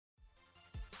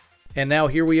And now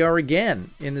here we are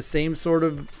again in the same sort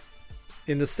of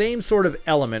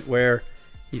element where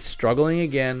he's struggling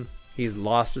again. He's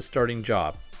lost his starting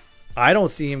job. I don't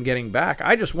see him getting back.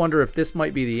 I just wonder if this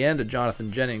might be the end of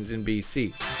Jonathan Jennings in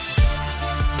BC.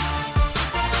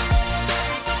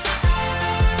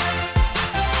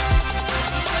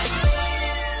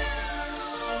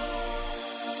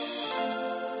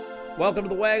 Welcome to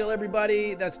the Waggle,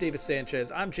 everybody. That's David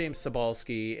Sanchez. I'm James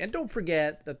Sobalski. And don't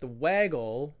forget that the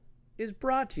Waggle is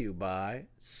brought to you by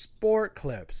Sport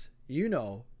Clips. You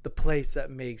know, the place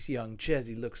that makes young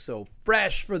Chezzy look so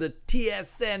fresh for the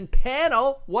TSN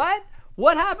panel. What?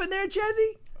 What happened there,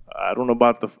 Chezzy? I don't know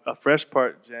about the fresh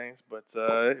part, James, but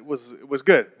it was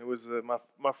good. It was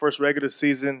my first regular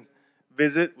season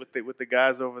visit with the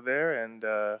guys over there, and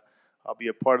I'll be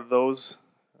a part of those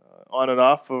on and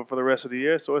off for the rest of the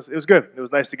year. So it was good. It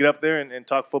was nice to get up there and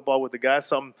talk football with the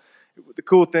guys. The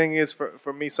cool thing is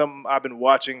for me, something I've been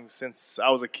watching since I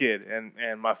was a kid,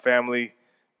 and my family,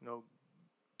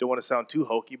 don't want to sound too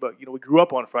hokey, but we grew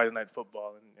up on Friday night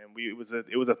football, and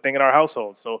it was a thing in our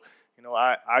household. So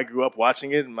I grew up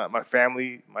watching it, and my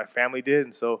family did,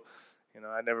 and so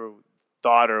I never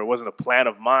thought, or it wasn't a plan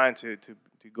of mine to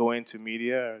go into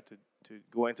media or to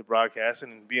go into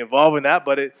broadcasting and be involved in that,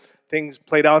 but things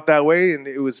played out that way, and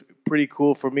it was pretty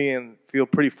cool for me, and feel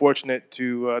pretty fortunate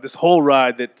to this whole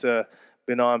ride that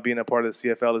been on. Being a part of the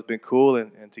CFL has been cool,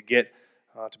 and to get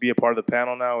to be a part of the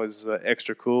panel now is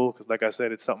extra cool, because like I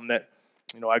said, it's something that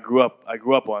I grew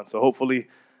up on. So hopefully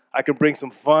I can bring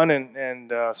some fun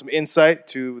and some insight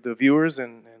to the viewers,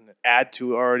 and add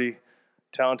to already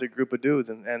talented group of dudes,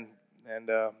 and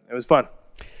it was fun.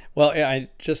 Well, I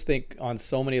just think on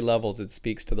so many levels it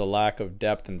speaks to the lack of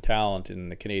depth and talent in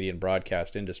the Canadian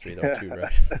broadcast industry, though, too,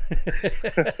 right?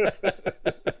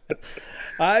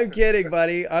 I'm kidding,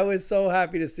 buddy. I was so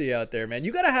happy to see you out there, man.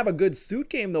 You got to have a good suit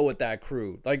game, though, with that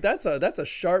crew. Like, that's a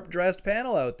sharp-dressed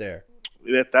panel out there.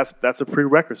 That's a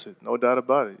prerequisite, no doubt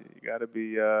about it. You got to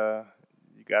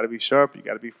be sharp. You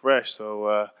got to be fresh.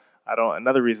 So.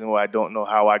 Another reason why I don't know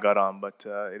how I got on, but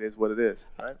it is what it is.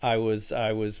 Right? I was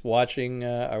watching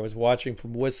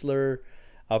from Whistler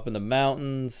up in the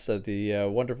mountains at the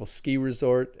wonderful ski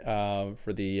resort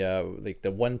for the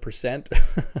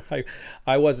 1%.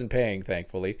 I wasn't paying,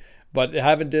 thankfully, but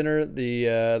having dinner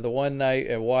the one night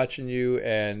and watching you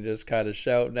and just kind of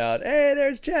shouting out, "Hey,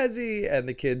 there's Chezzy!" and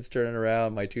the kids turning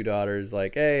around, my two daughters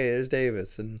like, "Hey, there's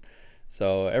Davis," and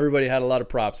so everybody had a lot of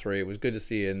props for you. It was good to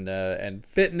see, and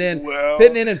fitting in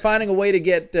and finding a way to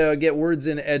get words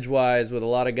in edgewise with a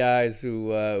lot of guys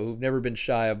who've never been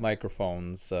shy of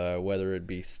microphones, whether it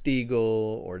be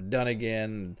Stiegel or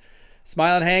Dunnigan.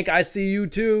 Smiling Hank, I see you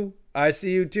too. I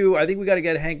think we got to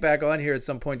get Hank back on here at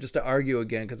some point just to argue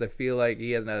again, because I feel like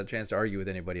he hasn't had a chance to argue with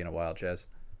anybody in a while, Ches.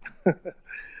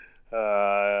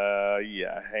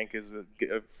 Yeah, Hank is a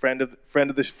friend of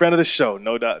the show,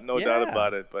 no doubt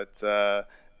about it. But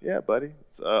yeah, buddy,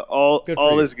 it's,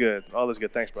 all is good. All is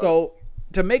good. Thanks, bro. So,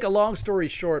 to make a long story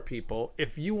short, people,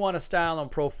 if you want to style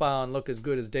and profile and look as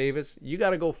good as Davis, you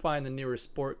got to go find the nearest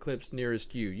Sport Clips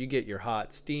nearest you. You get your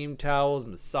hot steam towels,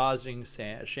 massaging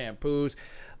shampoos,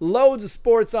 loads of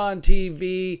sports on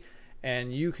TV,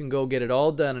 and you can go get it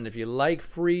all done. And if you like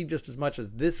free just as much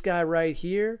as this guy right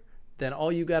here, then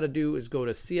all you got to do is go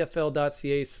to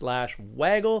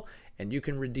cfl.ca/waggle, and you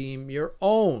can redeem your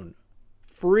own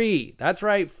free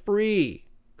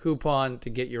coupon to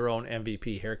get your own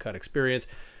MVP haircut experience.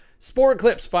 Sport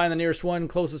Clips, find the nearest one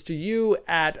closest to you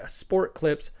at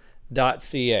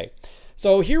sportclips.ca.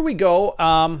 So here we go.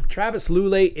 Travis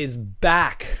Lulay is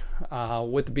back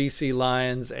with the BC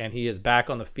Lions, and he is back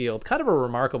on the field. Kind of a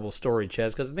remarkable story,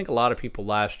 Ches, because I think a lot of people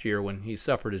last year when he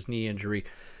suffered his knee injury,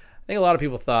 I think a lot of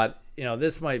people thought,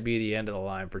 this might be the end of the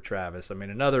line for Travis. I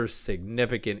mean, another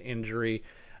significant injury,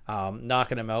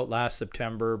 knocking him out last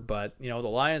September. But, the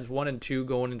Lions 1-2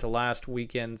 going into last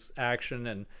weekend's action,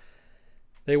 and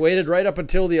they waited right up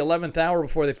until the 11th hour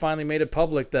before they finally made it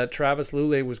public that Travis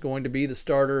Lulay was going to be the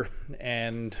starter.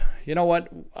 And you know what?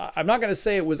 I'm not going to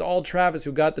say it was all Travis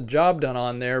who got the job done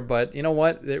on there, but you know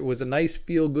what? It was a nice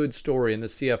feel-good story in the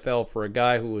CFL for a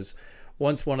guy who was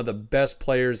once one of the best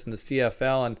players in the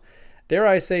CFL, and dare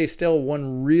I say, still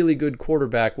one really good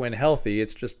quarterback when healthy.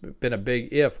 It's just been a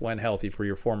big if when healthy for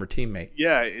your former teammate.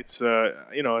 Yeah, it's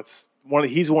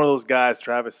he's one of those guys,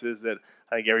 Travis is, that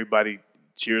I think everybody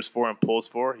cheers for and pulls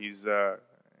for. He's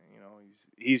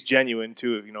genuine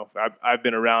too. I've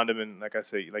been around him, and like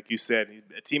you said, he's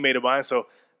a teammate of mine. So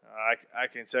I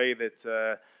can tell you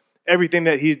that everything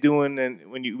that he's doing,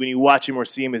 and when you watch him or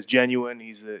see him, is genuine.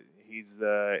 He's as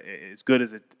good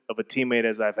of a teammate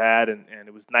as I've had, and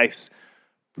it was nice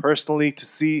personally to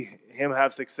see him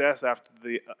have success after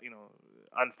the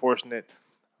unfortunate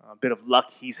bit of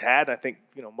luck he's had. I think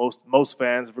most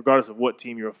fans, regardless of what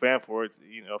team you're a fan for,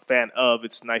 fan of,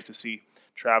 it's nice to see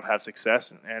Trav have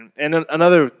success. And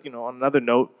another on another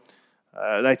note,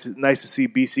 nice to see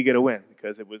BC get a win,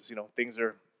 because it was things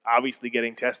are obviously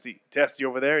getting testy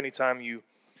over there. Anytime you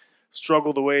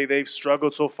struggle the way they've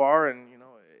struggled so far, and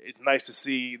it's nice to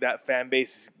see that fan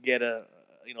base get a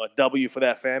W for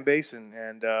that fan base, and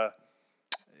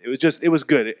it was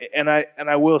good. And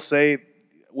I will say,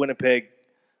 Winnipeg,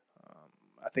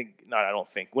 I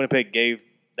don't think Winnipeg gave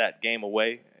that game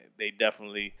away. They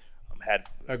definitely had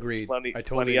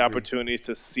plenty opportunities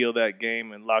to seal that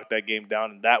game and lock that game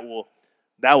down, and that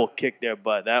will kick their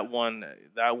butt. That one.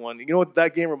 You know what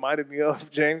that game reminded me of,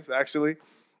 James? Actually,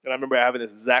 and I remember having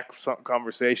this exact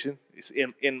conversation. It's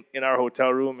in our hotel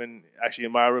room, and actually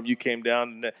in my room. You came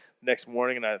down the next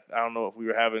morning, and I don't know if we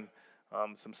were having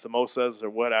some samosas or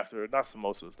what after. Not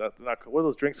samosas. What are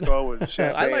those drinks called? With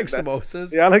champagne? I like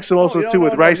samosas. Yeah, I like samosas too,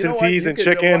 with rice and peas and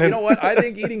chicken. You know what? I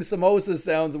think eating samosas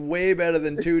sounds way better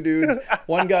than two dudes.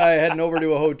 One guy heading over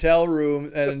to a hotel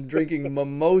room and drinking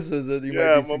mimosas. That you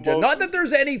might be suggesting. Not that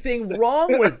there's anything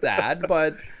wrong with that,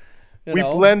 but we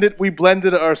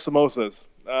blended our samosas.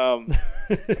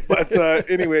 But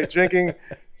anyway,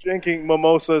 drinking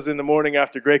mimosas in the morning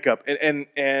after Grey Cup, and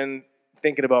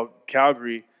thinking about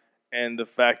Calgary and the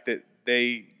fact that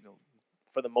they,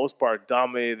 for the most part,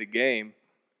 dominated the game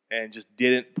and just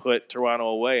didn't put Toronto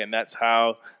away, and that's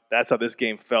how this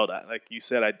game felt. Like you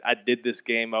said, I did this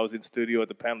game. I was in studio at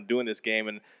the panel doing this game,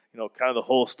 and kind of the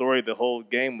whole story, the whole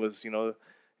game was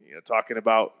talking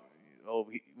about.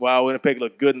 Wow, Winnipeg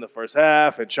looked good in the first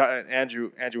half, and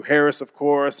Andrew Harris, of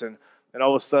course, and all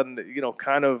of a sudden,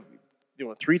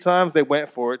 three times they went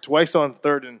for it, twice on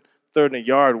third and a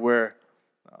yard where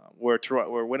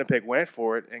Winnipeg went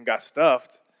for it and got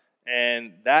stuffed,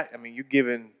 and that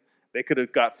they could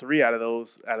have got three out of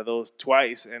those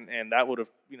twice, and that would have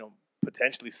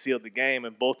potentially sealed the game,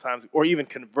 and both times, or even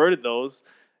converted those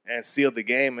and sealed the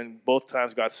game, and both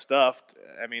times got stuffed.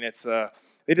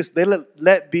 It's They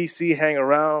let BC hang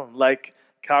around like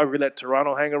Calgary let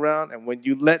Toronto hang around, and when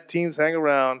you let teams hang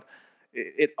around,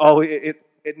 it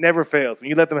never fails. When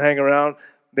you let them hang around,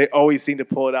 they always seem to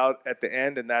pull it out at the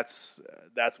end, and that's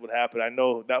what happened. I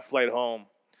know that flight home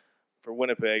for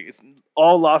Winnipeg,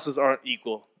 all losses aren't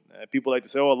equal. People like to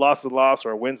say, "Oh, a loss is a loss,"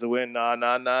 or "A win's a win." Nah.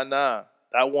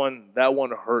 That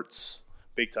one hurts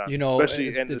big time. Especially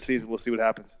end of the season. We'll see what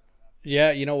happens.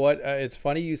 Yeah, you know what? It's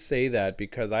funny you say that,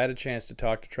 because I had a chance to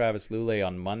talk to Travis Lulay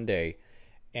on Monday,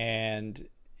 and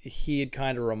he had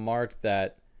kind of remarked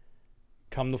that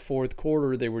come the fourth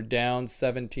quarter, they were down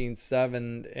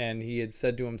 17-7, and he had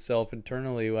said to himself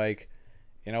internally, like,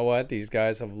 you know what? These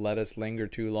guys have let us linger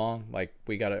too long. Like,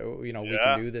 we gotta, we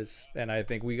can do this. And I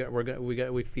think we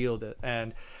feel it.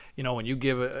 And when you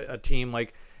give a team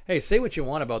like, hey, say what you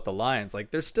want about the Lions, like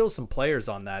there's still some players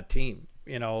on that team.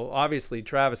 Obviously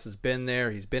Travis has been there.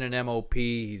 He's been an MOP.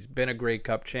 He's been a Grey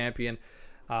Cup champion.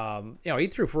 He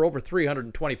threw for over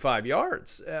 325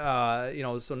 yards.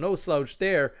 So no slouch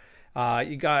there.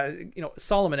 You got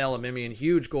Solomon Elamimian,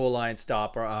 huge goal line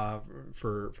stopper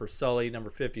for Sully, number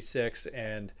 56,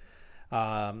 and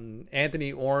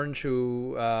Anthony Orange,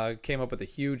 who came up with a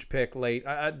huge pick late.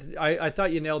 I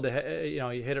thought you nailed you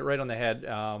hit it right on the head.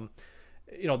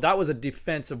 That was a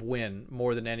defensive win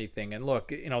more than anything. And look,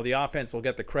 the offense will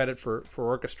get the credit for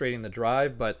orchestrating the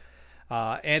drive, but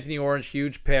Anthony Orange,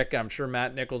 huge pick. I'm sure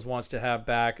Matt Nichols wants to have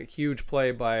back. A huge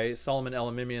play by Solomon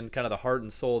Elamimian, kind of the heart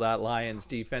and soul of that Lions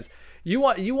defense. You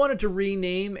wanted to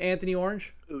rename Anthony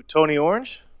Orange? Ooh, Tony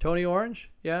Orange? Tony Orange?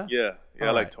 Yeah? Yeah,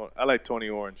 I like Tony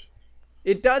Orange.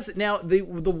 It does. Now, the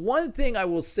one thing I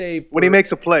will say, when he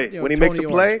makes a play, he's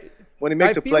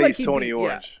Tony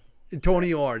Orange. Yeah.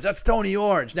 Tony Orange. That's Tony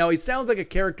Orange. Now, he sounds like a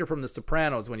character from The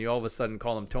Sopranos when you all of a sudden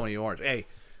call him Tony Orange. Hey,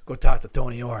 go talk to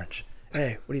Tony Orange.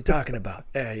 Hey, what are you talking about?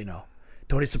 Hey,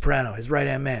 Tony Soprano, his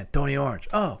right-hand man, Tony Orange.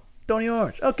 Oh, Tony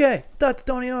Orange. Okay, talk to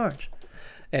Tony Orange.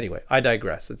 Anyway, I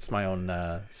digress. It's my own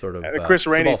sort of. And Chris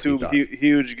Rainey too,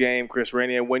 huge game. Chris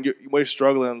Rainey, and when you're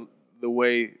struggling the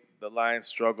way the Lions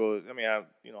struggle,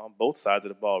 on both sides of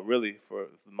the ball, really for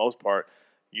the most part,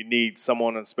 you need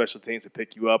someone on special teams to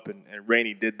pick you up, and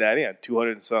Rainey did that. He had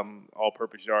 200 and something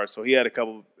all-purpose yards, so he had a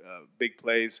couple big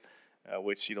plays.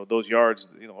 Which those yards,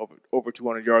 over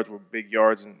 200 yards were big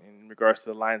yards in regards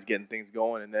to the Lions getting things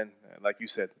going, and then like you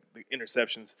said, the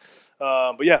interceptions.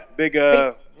 But yeah, big.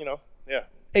 Yeah.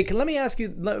 Hey, let me ask you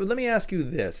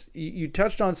this. You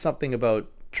touched on something about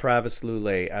Travis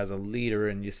Lulay as a leader,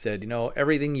 and you said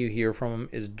everything you hear from him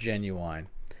is genuine,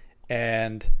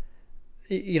 and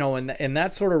in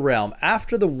that sort of realm,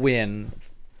 after the win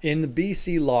in the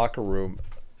BC locker room,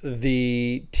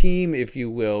 the team, if you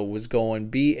will, was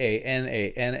going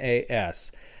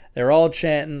BANANAS. They're all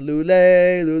chanting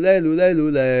Lulay, Lulay, Lulay,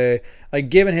 Lulay, like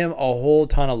giving him a whole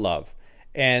ton of love.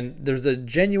 And there's a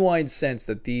genuine sense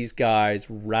that these guys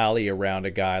rally around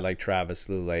a guy like Travis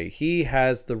Lulay. He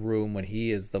has the room when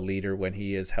he is the leader, when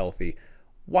he is healthy.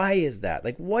 Why is that?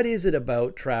 Like, what is it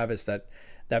about Travis that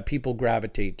people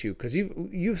gravitate to? Because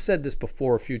you've said this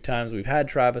before a few times. We've had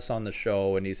Travis on the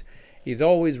show, and he's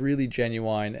always really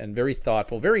genuine and very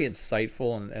thoughtful, very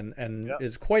insightful, and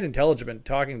is quite intelligent,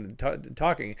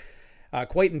 talking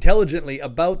quite intelligently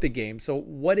about the game. So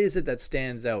what is it that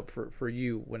stands out for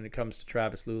you when it comes to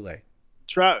Travis Lulay?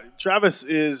 Travis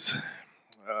is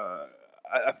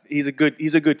he's a good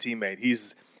teammate.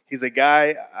 He's a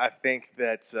guy, I think,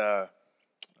 that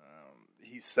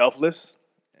he's selfless,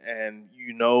 and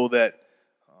you know that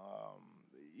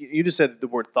you just said the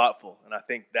word thoughtful, and I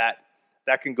think that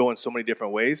can go in so many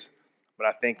different ways. But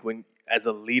I think as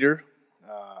a leader,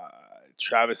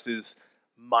 Travis is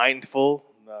mindful,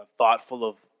 thoughtful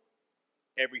of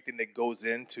everything that goes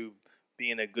into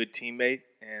being a good teammate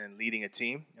and leading a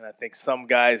team. And I think some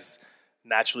guys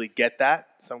naturally get that.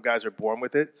 Some guys are born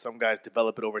with it. Some guys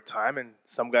develop it over time, and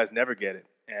some guys never get it.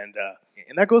 And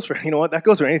that goes for that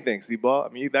goes for anything, C-ball. I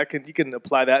mean, you can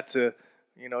apply that to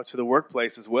to the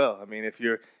workplace as well. I mean, if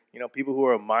you're people who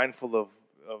are mindful of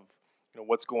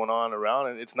what's going on around,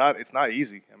 and it's not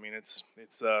easy. I mean, it's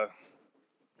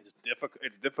difficult.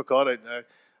 It's difficult.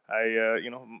 I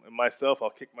myself, I'll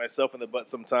kick myself in the butt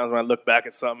sometimes when I look back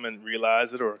at something and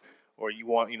realize it, or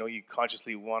you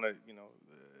consciously want to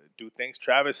do things.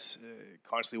 Travis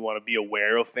consciously want to be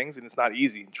aware of things, and it's not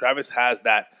easy. Travis has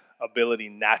that ability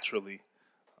naturally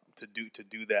to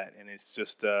do that, and it's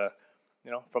just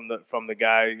from the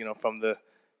guy from the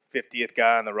 50th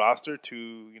guy on the roster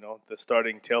to the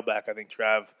starting tailback. I think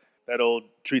Trav, that old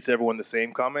treats everyone the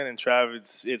same comment, and Trav,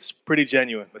 it's pretty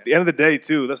genuine. But at the end of the day,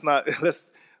 too,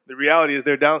 the reality is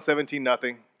they're down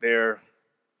 17-0. They're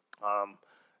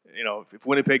if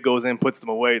Winnipeg goes in, puts them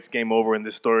away, it's game over, and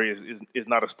this story is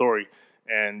not a story.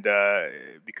 And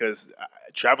because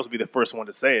Travis will be the first one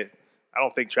to say it. I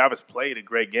don't think Travis played a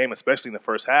great game, especially in the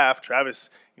first half. Travis,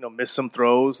 missed some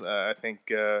throws. I think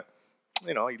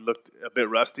he looked a bit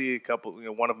rusty.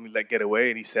 One of them he let get away,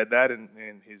 and he said that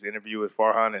in his interview with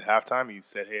Farhan at halftime. He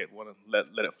said, "Hey, I want to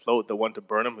let it float. The one to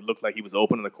Burnham, it looked like he was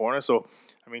open in the corner." So,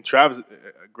 I mean, Travis,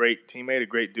 a great teammate, a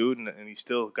great dude, and he's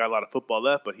still got a lot of football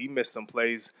left. But he missed some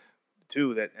plays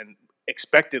too. And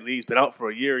expectedly, he's been out for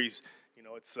a year. It's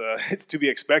to be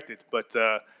expected. But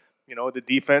the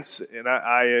defense, and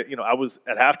I was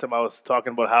at halftime. I was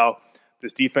talking about how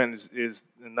this defense is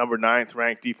the number 9th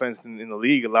ranked defense in the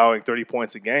league, allowing 30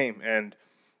 points a game, and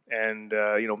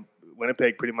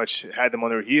Winnipeg pretty much had them on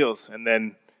their heels, and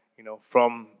then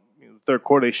from the third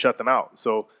quarter they shut them out.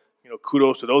 So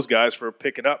kudos to those guys for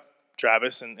picking up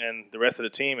Travis and the rest of the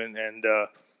team, and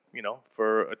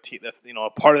for a team that a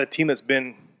part of the team that's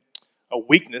been a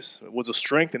weakness was a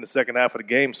strength in the second half of the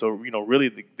game. So really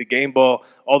the game ball,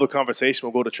 all the conversation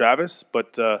will go to Travis,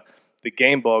 but the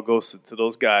game ball goes to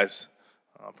those guys.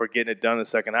 For getting it done in the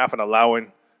second half and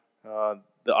allowing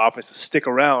the offense to stick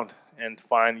around and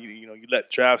find you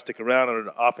let Trav stick around or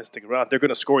the offense stick around, they're going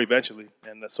to score eventually.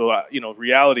 And so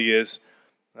reality is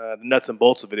the nuts and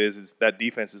bolts of it is that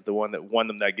defense is the one that won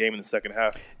them that game in the second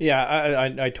half. Yeah,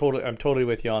 I'm totally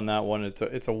with you on that one.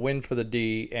 It's a win for the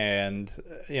D, and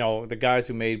the guys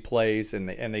who made plays and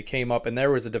they came up, and there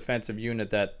was a defensive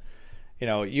unit that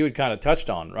you had kind of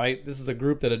touched on, right? This is a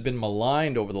group that had been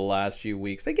maligned over the last few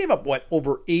weeks. They gave up,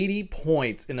 over 80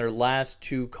 points in their last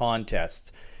 2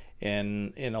 contests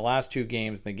in the last 2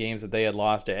 games, the games that they had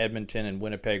lost to Edmonton and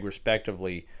Winnipeg,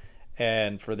 respectively.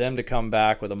 And for them to come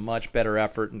back with a much better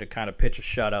effort and to kind of pitch a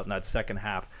shutout in that second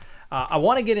half. I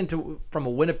want to get into from a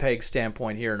Winnipeg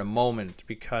standpoint here in a moment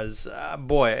because,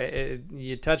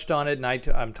 you touched on it, and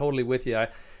I'm totally with you.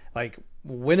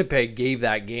 Winnipeg gave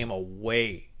that game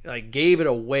away. Gave it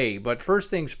away. But first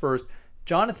things first,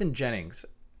 Jonathan Jennings,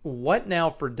 what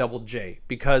now for Double J?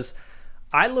 Because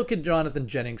I look at Jonathan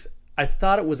Jennings, I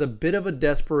thought it was a bit of a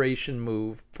desperation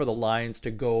move for the Lions to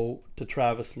go to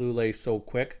Travis Lulay so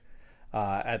quick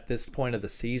at this point of the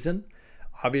season.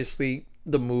 Obviously,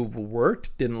 the move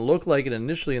worked. Didn't look like it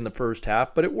initially in the first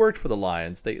half, but it worked for the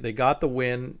Lions. They got the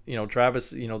win. Travis,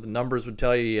 the numbers would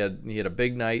tell you he had a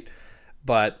big night.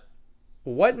 But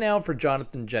what now for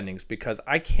Jonathan Jennings? Because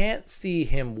I can't see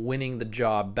him winning the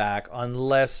job back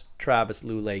unless Travis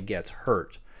Lulay gets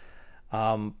hurt.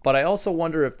 But I also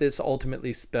wonder if this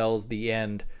ultimately spells the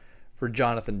end for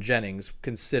Jonathan Jennings,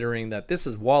 considering that this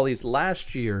is Wally's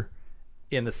last year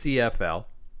in the CFL.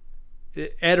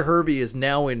 Ed Hervey is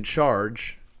now in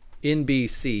charge in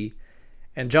BC,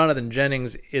 and Jonathan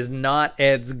Jennings is not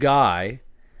Ed's guy.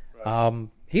 Right.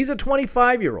 He's a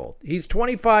 25-year-old. He's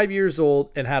 25 years old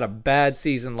and had a bad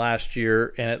season last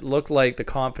year, and it looked like the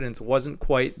confidence wasn't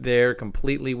quite there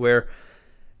completely where,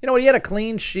 he had a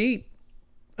clean sheet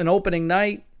an opening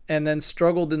night and then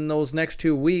struggled in those next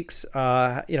 2 weeks.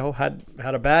 Had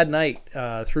a bad night,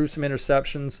 threw some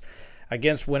interceptions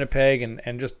against Winnipeg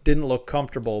and just didn't look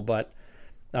comfortable. But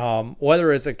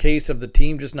whether it's a case of the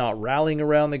team just not rallying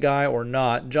around the guy or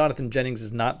not, Jonathan Jennings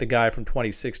is not the guy from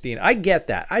 2016. I get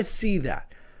that. I see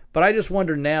that. But I just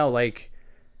wonder now,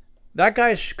 that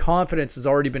guy's confidence has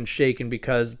already been shaken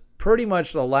because pretty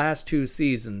much the last 2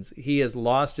 seasons, he has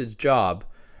lost his job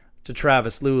to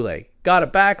Travis Lulay. Got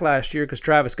it back last year because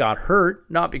Travis got hurt,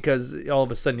 not because all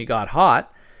of a sudden he got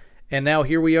hot. And now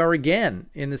here we are again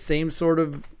in the same sort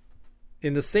of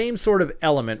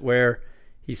element where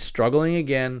he's struggling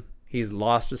again. He's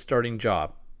lost his starting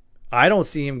job. I don't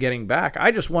see him getting back. I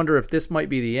just wonder if this might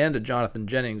be the end of Jonathan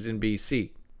Jennings in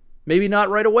BC. Maybe not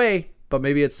right away, but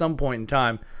maybe at some point in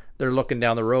time, they're looking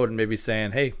down the road and maybe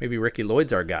saying, hey, maybe Ricky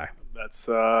Lloyd's our guy. That's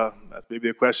maybe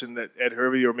a question that Ed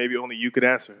Hervey or maybe only you could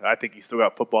answer. I think he's still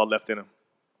got football left in him,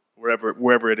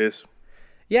 wherever it is.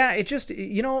 Yeah, it just,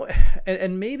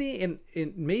 and maybe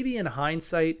in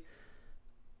hindsight,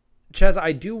 Ches,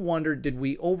 I do wonder, did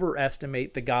we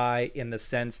overestimate the guy in the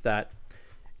sense that,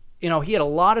 he had a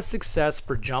lot of success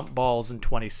for jump balls in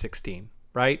 2016,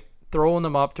 right? Throwing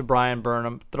them up to Brian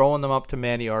Burnham, throwing them up to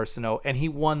Manny Arsenault, and he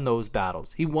won those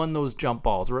battles. He won those jump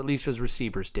balls, or at least his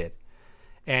receivers did.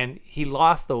 And he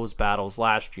lost those battles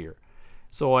last year.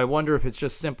 So I wonder if it's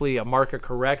just simply a market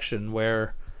correction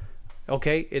where,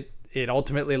 okay, it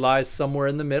ultimately lies somewhere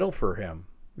in the middle for him.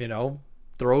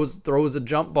 Throws a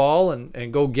jump ball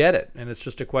and go get it. And it's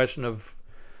just a question of,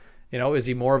 is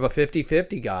he more of a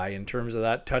 50-50 guy in terms of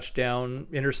that touchdown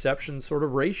interception sort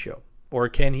of ratio? Or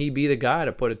can he be the guy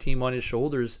to put a team on his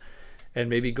shoulders and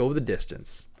maybe go the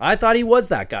distance? I thought he was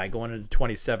that guy going into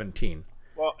 2017.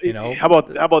 Well, how about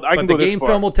I can go this far. But the game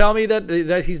film will tell me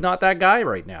that he's not that guy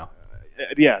right now.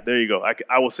 Yeah, there you go.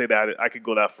 I will say that I could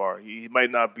go that far. He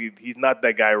might not be. He's not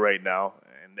that guy right now,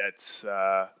 and that's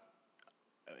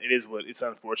it's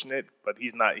unfortunate. But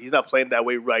he's not playing that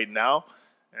way right now.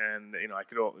 And I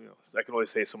can only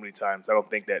say so many times. I don't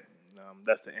think that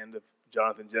that's the end of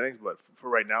Jonathan Jennings, but for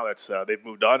right now, that's they've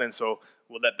moved on, and so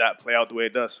we'll let that play out the way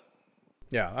it does.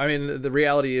 Yeah, I mean, the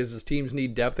reality is teams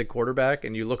need depth at quarterback,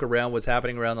 and you look around what's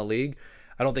happening around the league.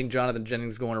 I don't think Jonathan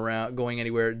Jennings going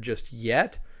anywhere just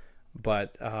yet,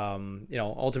 but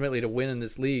ultimately to win in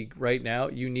this league right now,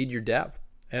 you need your depth.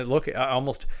 And look,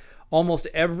 almost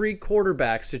every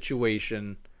quarterback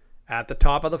situation at the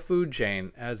top of the food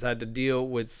chain has had to deal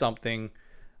with something.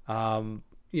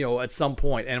 At some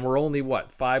point, and we're only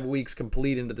 5 weeks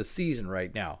complete into the season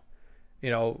right now.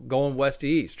 Going west to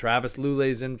east. Travis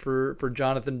Lulay's in for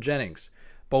Jonathan Jennings.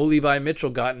 Bo Levi Mitchell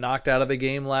got knocked out of the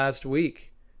game last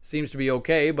week. Seems to be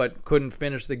okay, but couldn't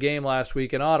finish the game last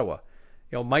week in Ottawa.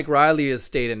 Mike Riley has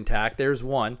stayed intact. There's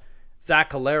one. Zach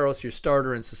Collaros, your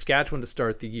starter in Saskatchewan to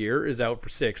start the year, is out for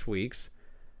 6 weeks.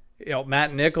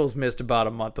 Matt Nichols missed about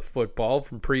a month of football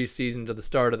from preseason to the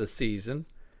start of the season.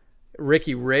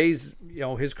 Ricky Ray's,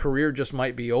 his career just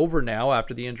might be over now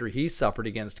after the injury he suffered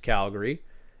against Calgary.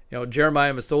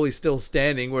 Jeremiah Masoli's still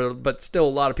standing, but still a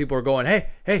lot of people are going,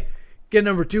 hey, get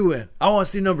number 2 in. I want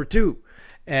to see number 2.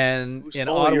 And in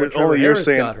Ottawa, Trevor Harris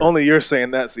got hurt. Only you're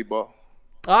saying that, C-Ball.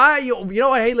 You know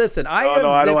what? Hey, listen, I'm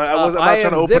not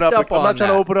trying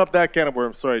to open up that can of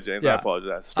worms. Sorry, James. Yeah. I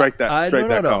apologize. Strike that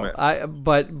comment.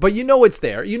 But it's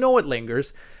there. It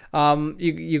lingers.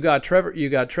 You got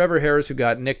Trevor Harris, who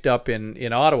got nicked up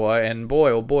in Ottawa, and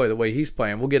boy, oh boy, the way he's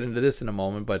playing. We'll get into this in a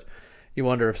moment, but you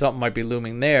wonder if something might be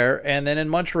looming there. And then in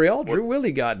Montreal, Drew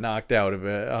Willie got knocked out of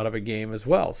a game as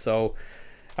well. So,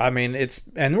 I mean,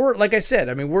 we're, like I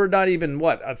said, we're not even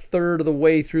a third of the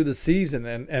way through the season,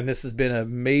 and this has been a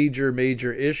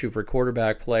major issue for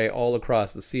quarterback play all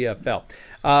across the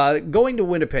CFL. Going to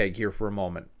Winnipeg here for a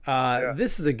moment.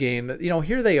 This is a game that,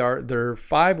 here they are. They're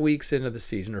 5 weeks into the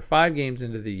season, or 5 games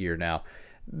into the year now,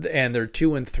 and they're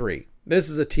 2-3. This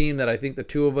is a team that I think the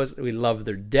two of us, we love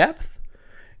their depth.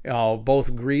 Both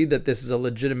agreed that this is a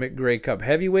legitimate Grey Cup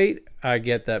heavyweight. I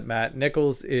get that Matt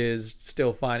Nichols is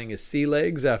still finding his sea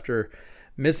legs after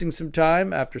missing some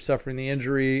time after suffering the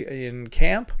injury in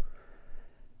camp.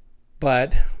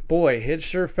 But, boy, it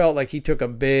sure felt like he took a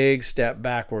big step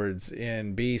backwards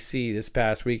in BC this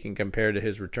past weekend compared to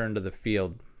his return to the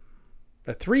field.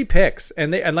 3 picks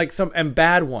and like some and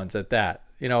bad ones at that.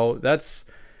 That's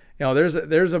there's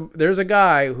a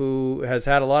guy who has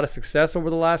had a lot of success over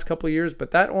the last couple of years,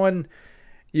 but that one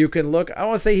you can look. I don't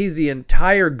want to say he's the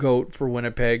entire GOAT for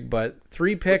Winnipeg, but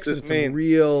 3 picks and some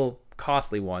real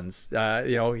costly ones.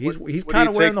 He's kind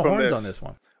of wearing the horns on this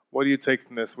one. What do you take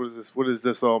from this? What does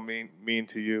this all mean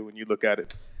to you when you look at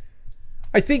it?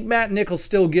 I think Matt Nichols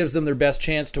still gives them their best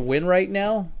chance to win right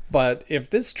now, but if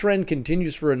this trend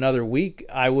continues for another week,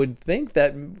 I would think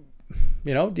that,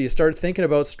 do you start thinking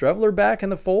about Strevler back in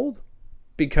the fold?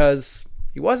 Because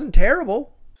he wasn't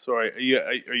terrible. Sorry,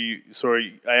 are you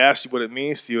sorry? I asked you what it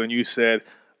means to you, and you said,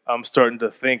 I'm starting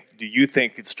to think, do you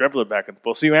think it's Strevler back in the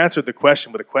fold? So you answered the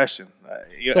question with a question.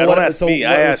 What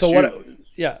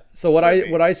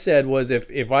I said was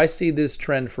if I see this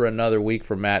trend for another week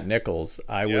for Matt Nichols,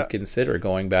 I would consider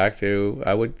going back to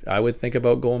I would think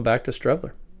about going back to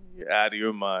Strevler. You're out of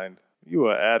your mind. You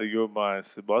are out of your mind,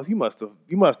 Sebas. You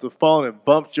must have fallen and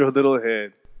bumped your little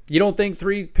head. You don't think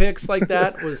 3 picks like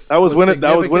that was that was Winnipeg.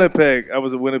 That was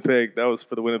Winnipeg. That was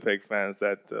for the Winnipeg fans,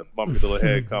 that bumped your little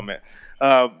head comment.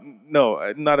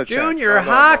 No, not a junior chance.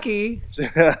 hockey.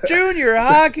 Junior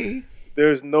hockey.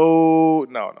 There's no.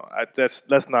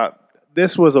 That's not.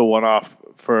 This was a one-off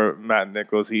for Matt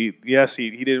Nichols. He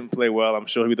didn't play well. I'm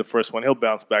sure he'll be the first one. He'll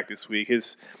bounce back this week.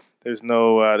 There's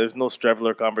no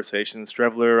Strevler conversation.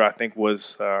 Strevler, I think,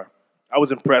 was. I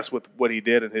was impressed with what he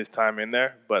did in his time in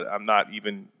there, but I'm not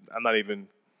even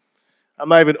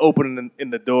opening in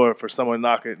the door for someone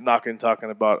knocking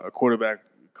talking about a quarterback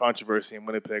controversy in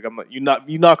Winnipeg. You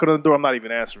knock on the door, I'm not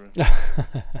even answering.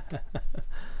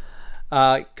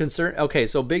 Concern. Okay,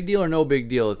 so big deal or no big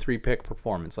deal, a 3-pick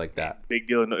performance like that? Big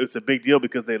deal. No, it's a big deal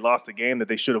because they lost a game that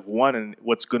they should have won in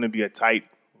what's going to be a tight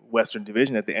Western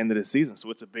Division at the end of the season.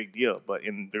 So it's a big deal. But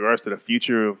in regards to the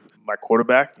future of my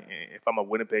quarterback, if I'm a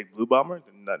Winnipeg Blue Bomber,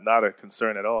 then not a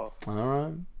concern at all.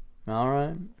 All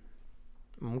right.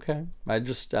 Okay. I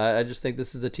just think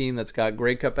this is a team that's got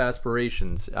Grey Cup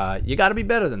aspirations. You got to be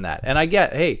better than that. And I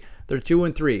get, hey, they're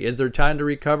 2-3. Is there time to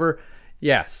recover?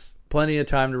 Yes, plenty of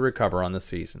time to recover on the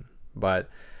season. But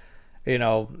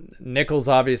Nichols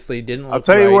obviously didn't look. I'll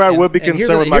tell you where I would be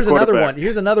concerned with my quarterback.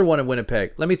 Here's another one in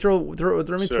Winnipeg. Let me throw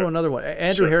another one.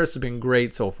 Andrew Harris has been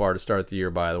great so far to start the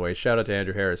year, by the way. Shout out to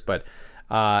Andrew Harris. But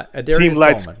Team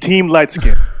light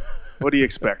skin. What do you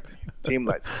expect? Team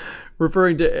light skin.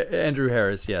 Referring to Andrew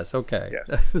Harris, yes. Okay.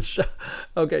 Yes.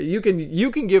 Okay. You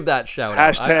can give that shout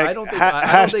out. I don't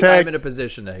think I'm in a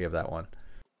position to give that one.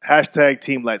 Hashtag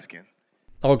Team light skin.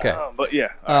 Okay, but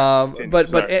yeah,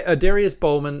 but Darius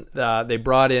Bowman, they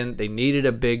brought in. They needed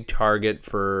a big target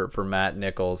for Matt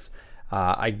Nichols.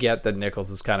 I get that Nichols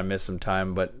has kind of missed some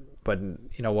time, but you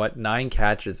know what? 9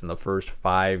 catches in the first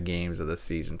 5 games of the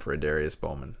season for Darius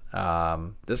Bowman.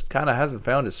 This kind of hasn't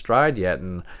found his stride yet,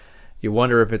 and you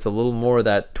wonder if it's a little more of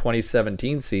that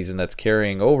 2017 season that's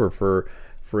carrying over for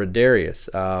Darius.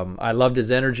 I loved his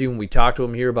energy when we talked to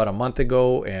him here about a month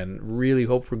ago, and really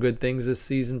hope for good things this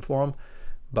season for him.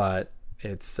 But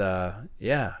it's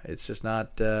just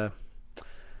not.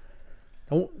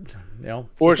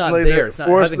 Fortunately, there's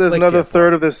another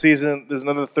third of the season. There's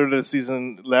another third of the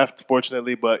season left.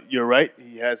 Fortunately, but you're right.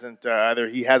 He hasn't either.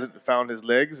 He hasn't found his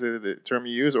legs, the term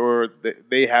you use, or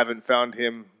they haven't found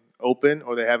him open,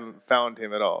 or they haven't found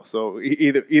him at all. So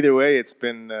either way, it's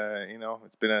been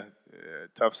a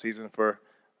tough season for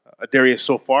Darius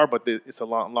so far. But it's a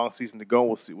long season to go.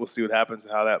 We'll see what happens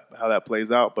and how that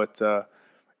plays out. But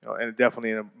and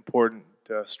definitely an important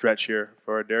stretch here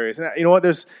for Darius. And you know what?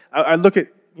 I was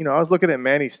looking at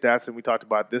Manny's stats, and we talked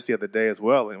about this the other day as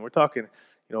well. And we're talking,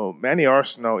 Manny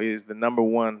Arsenault is the number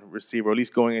 1 receiver, at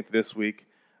least going into this week.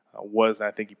 I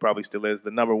think he probably still is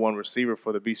the number 1 receiver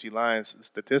for the BC Lions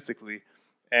statistically,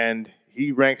 and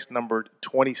he ranks number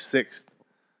 26th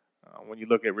when you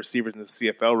look at receivers in the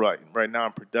CFL right now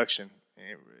in production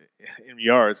in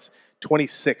yards.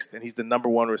 26th, and he's the number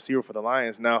 1 receiver for the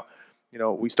Lions. Now,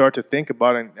 we start to think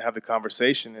about and have the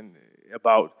conversation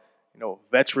about,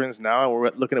 veterans now, and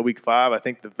we're looking at week 5. I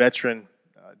think the veteran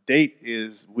date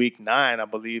is week 9, I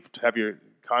believe, to have your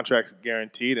contracts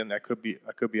guaranteed, and I could be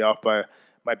off by,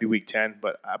 might be week 10,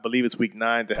 but I believe it's week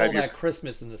 9 to have your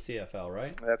Christmas in the CFL,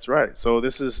 right? That's right. So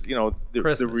this is,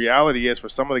 the reality is for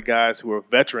some of the guys who are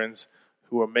veterans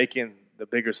who are making the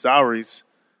bigger salaries,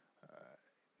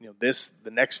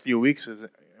 the next few weeks is an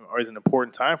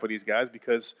important time for these guys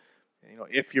because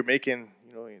if you're making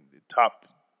top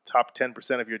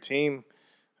 10% of your team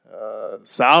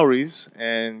salaries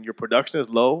and your production is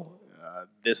low,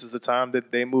 this is the time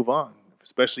that they move on,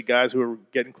 especially guys who are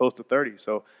getting close to 30.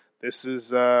 So this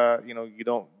is I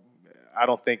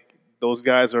don't think those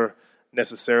guys are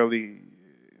necessarily,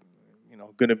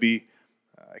 going to be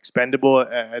expendable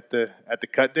at the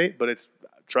cut date. But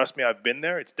trust me, I've been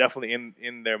there. It's definitely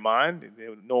in their mind.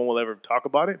 No one will ever talk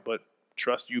about it, but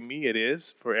trust you me, it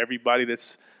is for everybody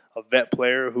that's a vet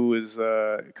player who is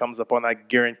comes up on that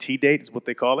guarantee date is what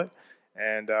they call it.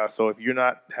 And so if you're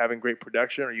not having great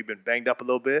production or you've been banged up a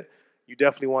little bit, you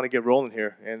definitely want to get rolling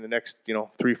here in the next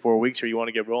 3-4 weeks here. You want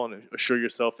to get rolling and assure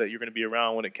yourself that you're going to be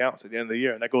around when it counts at the end of the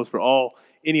year. And that goes for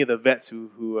any of the vets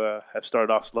who have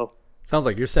started off slow. Sounds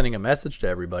like you're sending a message to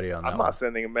everybody on that. I'm not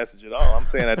sending a message at all. I'm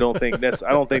saying I don't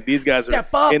think these guys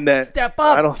are in that. Step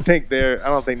up. I don't think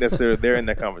necessarily they're in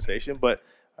that conversation, but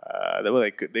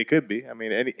they could be. I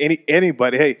mean,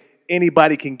 anybody. Hey,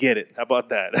 anybody can get it. How about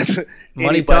that?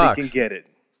 Money anybody talks. can get it.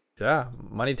 Yeah,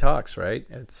 money talks, right?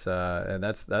 It's and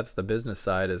that's the business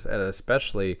side,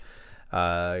 especially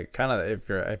kind of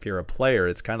if you're a player,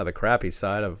 it's kind of the crappy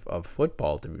side of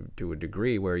football to a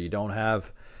degree, where you don't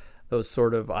have those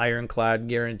sort of ironclad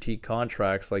guaranteed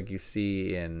contracts like you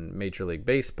see in Major League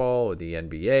Baseball or the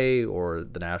NBA or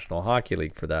the National Hockey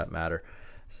League for that matter.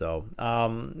 So,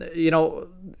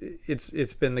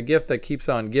 it's been the gift that keeps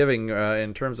on giving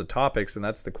in terms of topics, and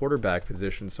that's the quarterback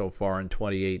position so far in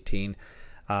 2018.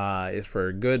 Is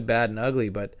for good, bad, and ugly.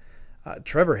 But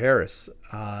Trevor Harris,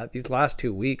 these last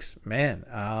 2 weeks, man,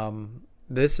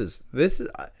 this is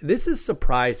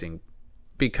surprising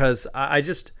because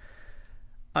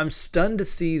I'm stunned to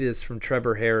see this from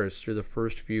Trevor Harris through the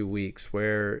first few weeks,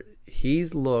 where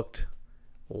he's looked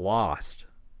lost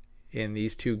in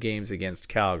these 2 games against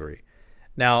Calgary.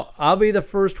 Now, I'll be the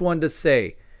first one to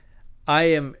say I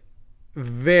am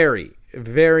very,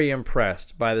 very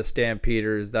impressed by the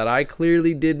Stampeders, that I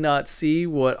clearly did not see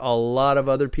what a lot of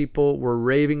other people were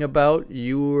raving about.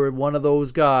 You were one of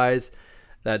those guys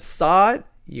that saw it.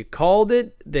 You called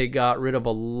it. They got rid of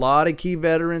a lot of key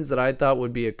veterans that I thought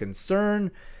would be a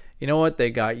concern. You know what? They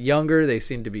got younger. They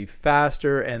seem to be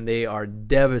faster, and they are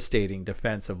devastating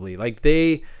defensively. Like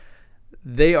they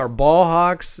are ball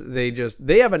hawks.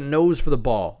 They have a nose for the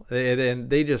ball, and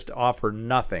they just offer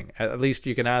nothing. At least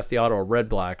you can ask the Ottawa Red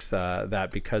Blacks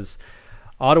that, because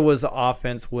Ottawa's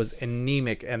offense was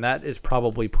anemic, and that is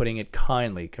probably putting it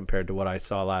kindly compared to what I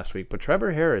saw last week. But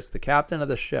Trevor Harris, the captain of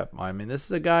the ship, I mean, this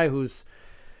is a guy who's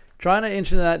trying to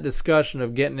inch into that discussion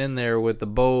of getting in there with the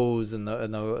Bows and the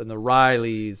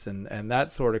Rileys and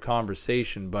that sort of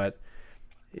conversation. But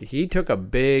he took a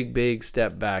big, big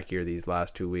step back here these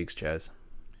last 2 weeks, Ches.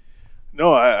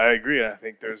 No, I agree. I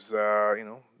think there's,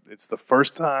 it's the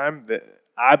first time that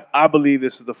I believe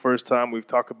this is the first time we've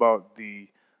talked about the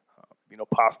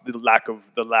lack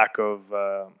of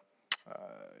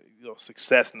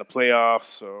success in the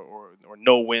playoffs or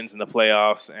no wins in the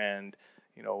playoffs, and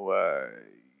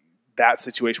that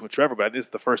situation with Trevor. But this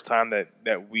is the first time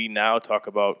that we now talk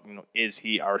about, is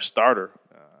he our starter?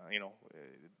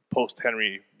 Post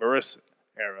Henry Burris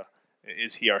era,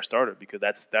 is he our starter? Because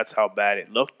that's how bad it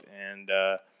looked, and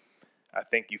I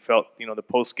think you felt the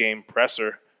post game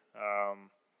presser.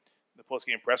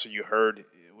 You heard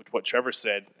what Trevor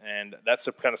said, and that's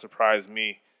kind of surprised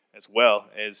me as well,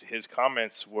 as his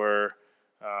comments were.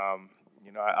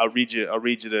 I'll read you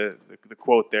the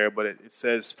quote there, but it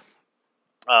says,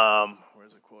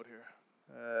 where's the quote here?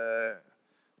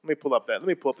 Let me pull up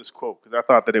this quote, because I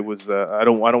thought that it was. I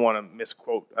don't want to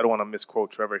misquote. I don't want to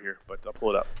misquote Trevor here, but I'll pull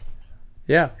it up.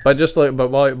 Yeah, but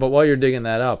while you're digging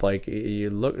that up, like you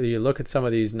look at some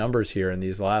of these numbers here in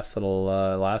these last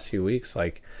few weeks,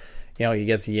 like he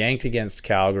gets yanked against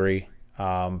Calgary,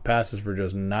 passes for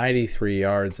just 93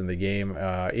 yards in the game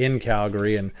in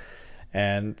Calgary,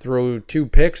 and threw 2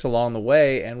 picks along the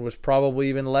way, and was probably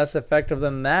even less effective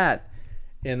than that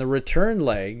in the return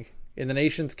leg in the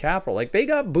nation's capital. Like, they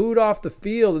got booed off the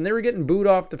field, and they were getting booed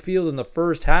off the field in the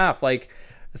first half. Like,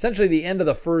 essentially the end of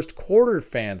the first quarter,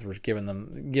 fans were giving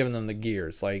them the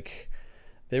gears. Like,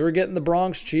 they were getting the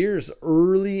Bronx cheers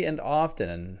early and often,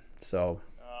 and so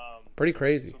pretty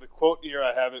crazy. So the quote here,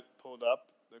 I have it pulled up.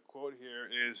 The quote here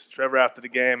is Trevor after the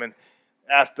game and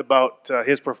asked about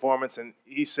his performance, and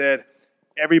he said,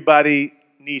 "Everybody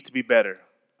needs to be better.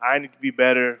 I need to be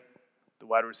better. The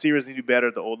wide receivers need to be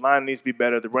better. The old line needs to be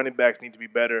better. The running backs need to be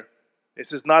better.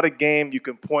 This is not a game you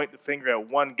can point the finger at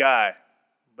one guy,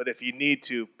 but if you need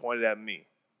to, point it at me."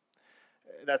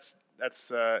 That's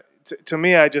to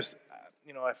me. I just,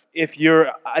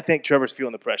 I think Trevor's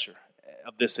feeling the pressure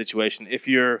of this situation. If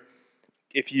you're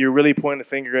really pointing the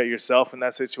finger at yourself in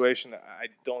that situation, I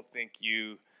don't think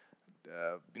you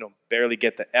barely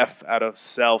get the F out of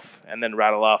self and then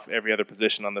rattle off every other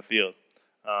position on the field.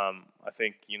 I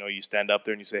think, you stand up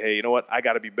there and you say, hey, you know what? I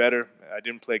got to be better. I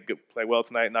didn't play well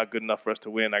tonight. Not good enough for us to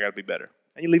win. I got to be better.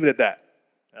 and you leave it at that.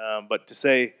 But to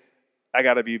say I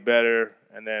got to be better,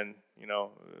 and then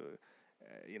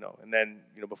and then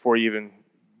before you even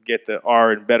get the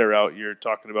R and better out, you're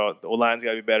talking about the O-line's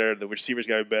got to be better, the receivers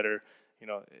got to be better.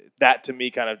 That to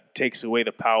me kind of takes away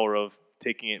the power of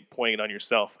pointing it on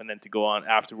yourself, and then to go on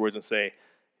afterwards and say,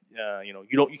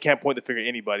 you can't point the finger at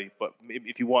anybody, but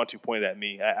if you want to, point it at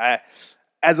me. I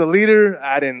as a leader,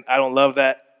 I don't love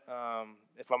that.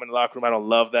 If I'm in the locker room, I don't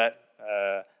love that.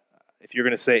 If you're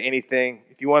going to say anything,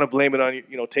 if you want to blame it on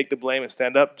you, take the blame and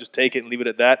stand up. Just take it and leave it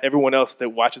at that. Everyone else that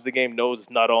watches the game knows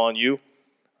it's not all on you.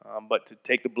 But to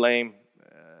take the blame,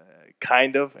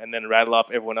 kind of, and then rattle off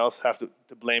everyone else have to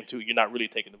blame too, you're not really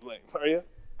taking the blame, are you?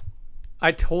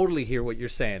 I totally hear what you're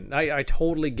saying. I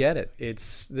totally get it.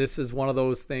 This is one of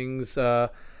those things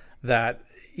that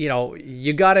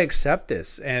you got to accept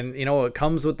this, and it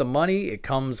comes with the money, it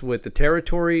comes with the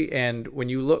territory, and when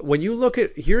you look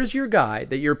at, here's your guy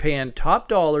that you're paying top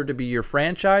dollar to be your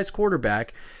franchise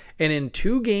quarterback, and in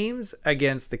 2 games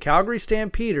against the Calgary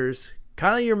Stampeders,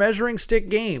 kind of your measuring stick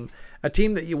game, a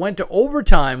team that you went to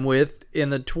overtime with in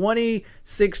the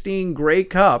 2016 Grey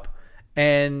Cup,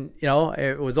 and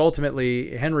it was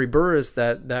ultimately Henry Burris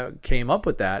that came up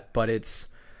with that, but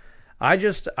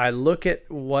I look at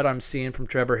what I'm seeing from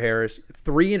Trevor Harris,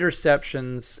 3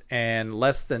 interceptions and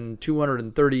less than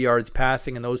 230 yards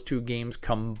passing in those 2 games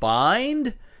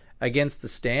combined against the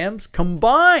Stamps.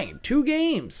 Combined 2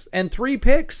 games and 3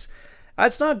 picks.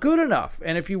 That's not good enough.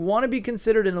 And if you want to be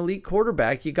considered an elite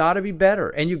quarterback, you got to be better.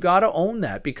 And you got to own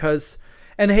that because,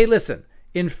 and hey, listen,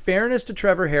 in fairness to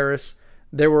Trevor Harris,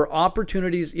 there were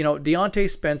opportunities. Deontay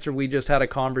Spencer, we just had a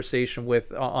conversation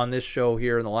with on this show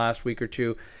here in the last week or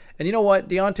two. And you know what?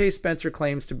 Deontay Spencer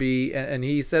claims to be, and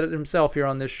he said it himself here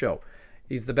on this show,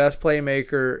 he's the best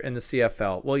playmaker in the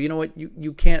CFL. Well, you know what?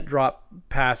 You can't drop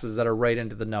passes that are right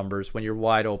into the numbers when you're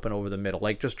wide open over the middle.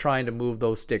 Like just trying to move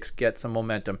those sticks, get some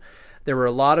momentum. There were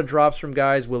a lot of drops from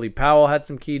guys. Willie Powell had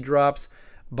some key drops,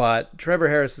 but Trevor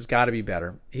Harris has got to be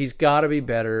better. He's got to be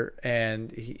better,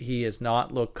 and he has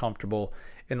not looked comfortable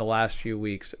in the last few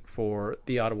weeks for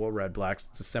the Ottawa Red Blacks.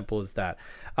 It's as simple as that.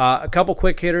 A couple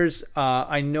quick hitters.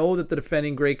 I know that the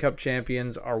defending Grey Cup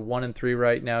champions are 1-3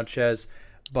 right now, Ches,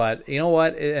 but you know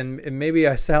what? And maybe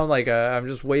I sound like I'm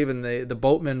just waving the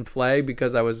boatman flag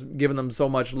because I was giving them so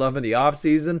much love in the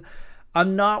offseason.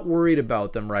 I'm not worried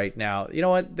about them right now. You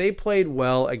know what? They played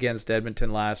well against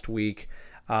Edmonton last week.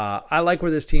 I like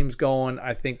where this team's going.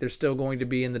 I think they're still going to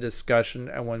be in the discussion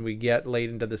and when we get late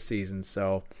into the season.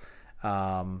 So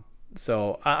I'm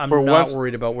not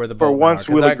worried about where the boatmen are,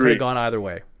 because that could have gone either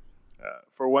way.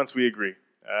 For once, we agree.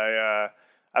 I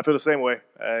feel the same way.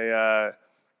 I'm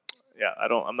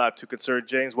not too concerned.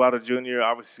 James Wilder Jr.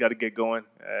 obviously got to get going.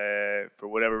 For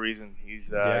whatever reason, he's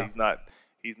not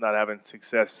having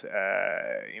success.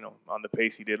 On the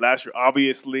pace he did last year,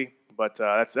 obviously. But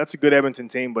that's a good Edmonton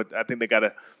team. But I think they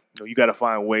gotta, you gotta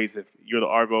find ways. If you're the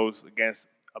Argos against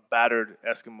a battered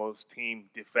Eskimos team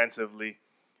defensively,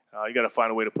 you got to find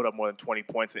a way to put up more than 20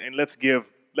 points. And let's give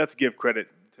credit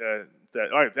to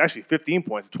that. All right, it's actually 15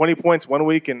 points. 20 points one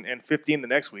week and 15 the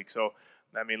next week. So,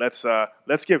 I mean, let's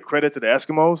give credit to the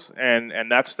Eskimos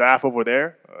and that staff over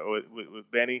there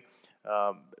with Benny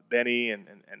and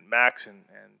Max and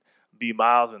B.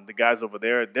 Miles and the guys over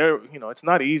there. It's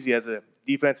not easy as a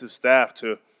defensive staff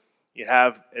to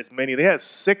have as many. They had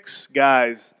 6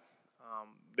 guys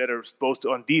that are supposed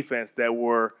to on defense that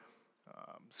were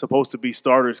supposed to be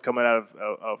starters coming out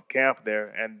of camp there,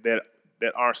 and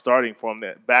that aren't starting for them,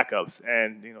 that backups.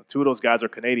 And 2 of those guys are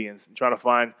Canadians. And trying to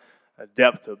find a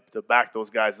depth to back those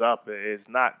guys up is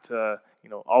not,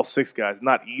 all 6 guys,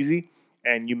 not easy.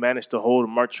 And you managed to hold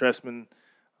Mark Trestman,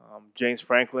 James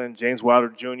Franklin, James Wilder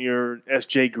Jr.,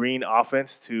 S.J. Green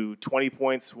offense to 20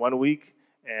 points one week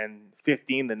and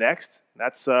 15 the next.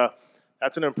 That's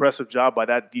an impressive job by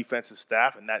that defensive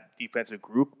staff and that defensive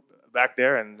group back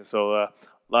there. And so a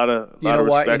lot of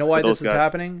respect. You know why for those this is guys.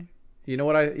 happening? You know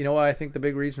what I think the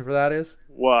big reason for that is?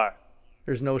 Why?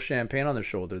 There's no champagne on their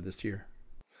shoulder this year.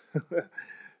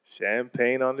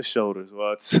 Champagne on the shoulders.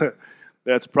 Well,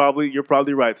 you're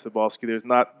probably right, Sabalski.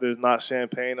 There's not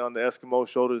champagne on the Eskimo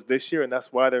shoulders this year, and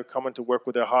that's why they're coming to work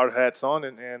with their hard hats on.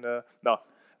 No,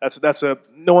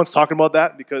 no one's talking about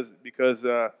that because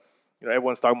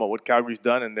everyone's talking about what Calgary's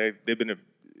done, and they've been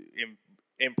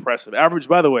impressive.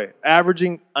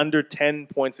 Averaging under 10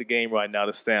 points a game right now,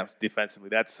 the Stamps defensively.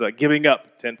 That's giving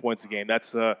up 10 points a game.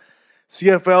 That's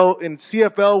CFL, in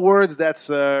CFL words, that's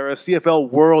a CFL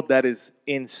world that is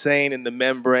insane in the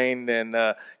membrane,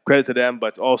 and credit to them,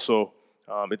 but also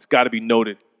it's got to be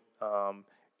noted.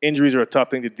 Injuries are a tough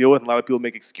thing to deal with, and a lot of people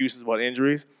make excuses about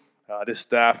injuries. this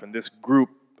staff and this group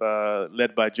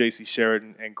led by J.C.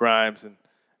 Sheridan and Grimes and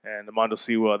Amondo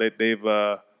Sewell,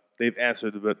 they've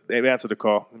answered the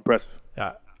call. Impressive.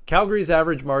 Yeah. Calgary's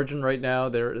average margin right now,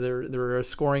 they're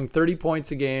scoring 30 points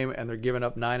a game and they're giving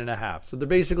up 9.5. So they're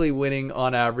basically winning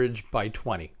on average by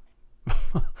 20.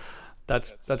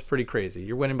 That's pretty crazy.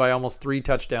 You're winning by almost 3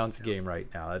 touchdowns a game right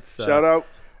now. That's shout out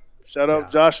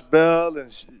Josh Bell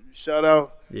and shout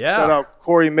out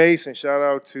Corey Mace and shout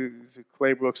out to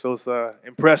Clay Brooks. Those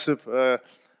impressive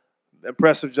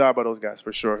job by those guys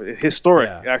for sure. Historic,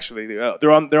 actually.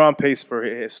 They're on pace for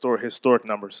historic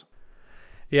numbers.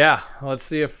 Yeah, let's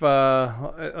see if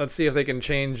they can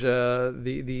change the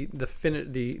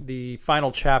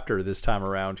final chapter this time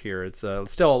around here. It's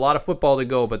still a lot of football to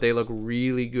go, but they look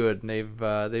really good, and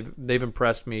they've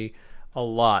impressed me a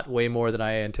lot, way more than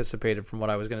I anticipated from what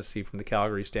I was going to see from the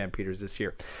Calgary Stampeders this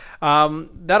year.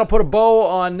 That'll put a bow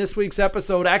on this week's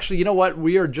episode. Actually, you know what?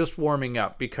 We are just warming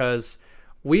up because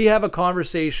we have a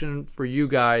conversation for you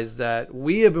guys that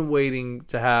we have been waiting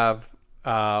to have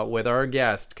with our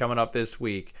guest coming up this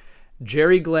week,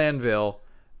 Jerry Glanville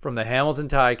from the Hamilton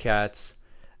Ticats.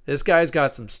 This guy's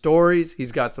got some stories.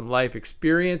 He's got some life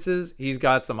experiences. He's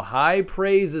got some high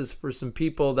praises for some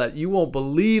people that you won't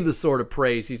believe the sort of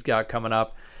praise he's got coming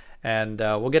up. And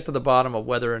we'll get to the bottom of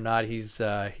whether or not he's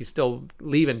still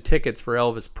leaving tickets for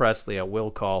Elvis Presley at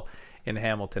will call in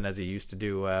Hamilton, as he used to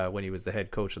do when he was the head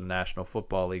coach of the National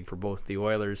Football League for both the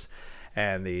Oilers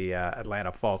and the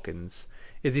Atlanta Falcons.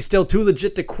 Is he still too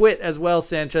legit to quit as well,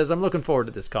 Sanchez? I'm looking forward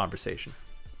to this conversation.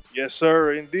 Yes,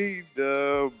 sir, indeed.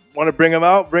 Want to bring him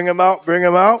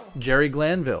out? Jerry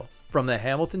Glanville from the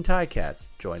Hamilton Ticats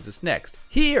joins us next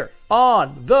here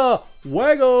on The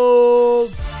Waggle.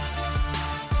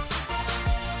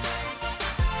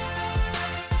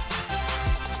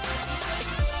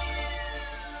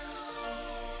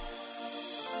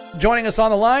 Joining us on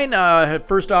the line, had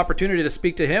first opportunity to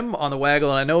speak to him on the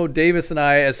Waggle, and I know Davis and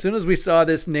I, as soon as we saw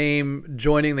this name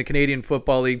joining the Canadian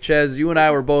Football League, Ches, you and I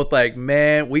were both like,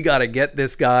 man, we got to get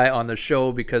this guy on the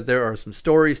show because there are some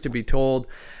stories to be told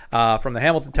from the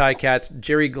Hamilton Ticats,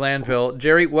 Jerry Glanville.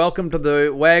 Jerry, welcome to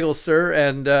the Waggle, sir,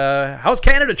 and how's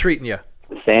Canada treating you?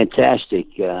 Fantastic.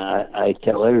 I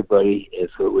tell everybody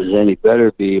if it was any better,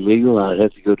 it'd be illegal, and I'd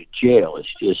have to go to jail. It's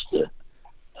just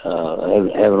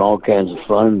having all kinds of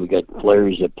fun. We got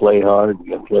players that play hard. We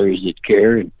got players that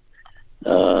care, and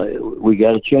we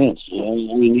got a chance.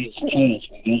 We need a chance.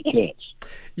 We got a chance.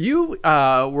 You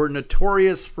were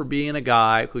notorious for being a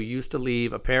guy who used to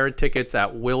leave a pair of tickets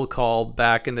at will call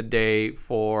back in the day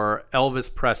for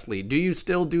Elvis Presley. Do you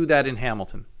still do that in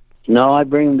Hamilton? No, I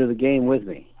bring him to the game with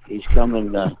me. He's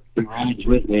coming. He rides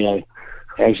with me. I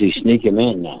actually sneak him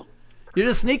in now. You're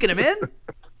just sneaking him in?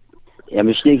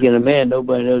 I'm sneaking him in.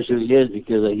 Nobody knows who he is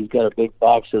because he's got a big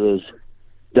box of those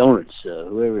donuts.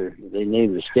 Whoever they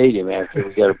named the stadium after,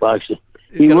 we got a box of.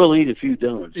 He will eat a few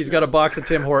donuts. He's got a box of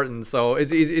Tim Hortons. So is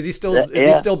he still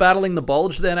he still battling the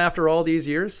bulge then after all these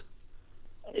years?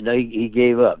 No, he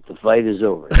gave up. The fight is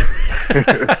over.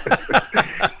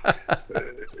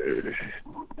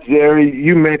 Jerry,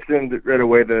 you mentioned right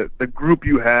away the group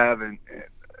you have, and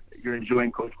you're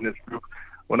enjoying coaching this group.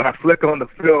 When I flick on the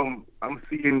film, I'm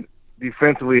seeing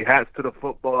defensively hats to the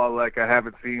football like I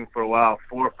haven't seen for a while.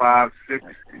 4, 5, 6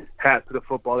 hats to the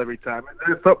football every time. Is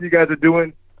there something you guys are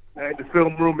doing in the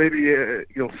film room? Maybe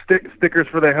stickers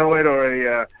for the helmet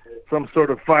or some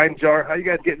sort of fine jar. How you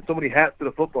guys getting so many hats to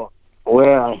the football?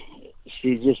 Well,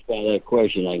 see, just by that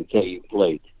question, I can tell you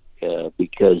played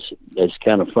because that's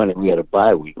kind of funny. We had a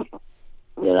bye week,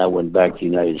 and I went back to the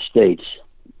United States,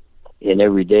 and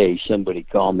every day somebody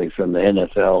called me from the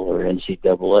NFL or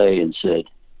NCAA and said,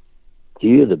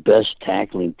 "You're the best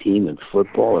tackling team in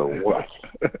football, or what?"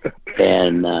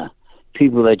 And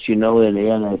people that you know in the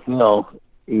NFL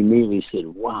immediately said,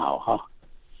 "Wow." Huh?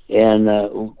 And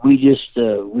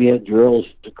we had drills,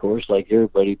 of course, like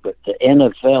everybody, but the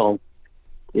NFL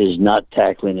is not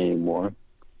tackling anymore.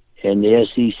 And the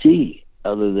SEC,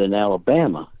 other than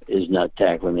Alabama, is not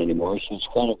tackling anymore. So it's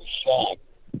kind of a shock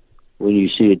when you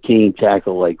see a team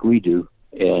tackle like we do.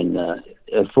 And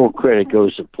full credit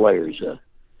goes to players.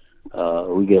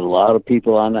 We get a lot of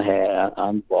people on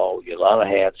the ball. We get a lot of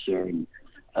hats there, and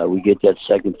we get that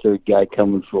second, third guy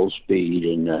coming full speed.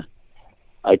 And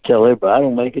I tell everybody, I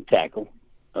don't make a tackle,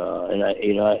 and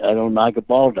I don't knock a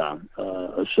ball down.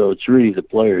 So it's really the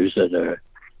players that are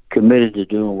committed to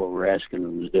doing what we're asking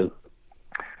them to do.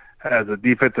 As a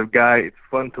defensive guy, it's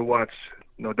fun to watch,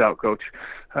 no doubt, Coach.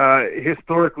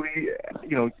 Historically,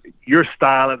 your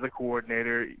style as a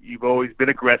coordinator, you've always been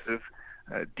aggressive.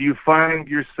 Do you find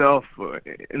yourself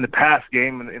in the pass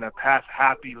game, in a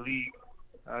pass-happy league,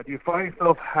 Do you find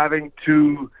yourself having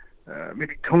to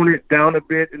maybe tone it down a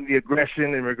bit in the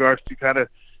aggression in regards to kind of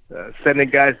sending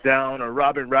guys down or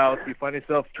robbing routes? Do you find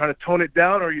yourself trying to tone it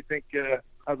down, or you think,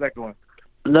 how's that going?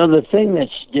 No, the thing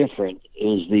that's different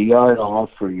is the yard off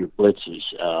for your blitzes.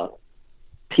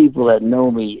 People that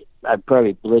know me, I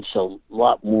probably blitz a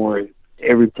lot more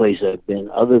every place I've been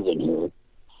other than here.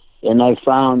 And I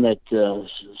found that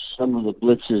some of the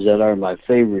blitzes that are my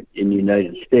favorite in the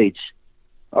United States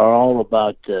are all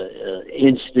about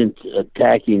instant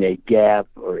attacking a gap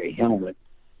or a helmet.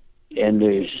 And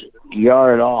there's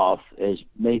yard off has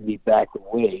made me back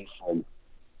away from,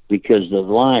 because the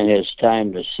line has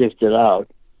time to sift it out,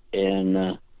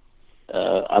 and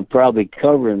I'm probably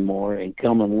covering more and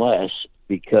coming less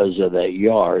because of that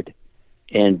yard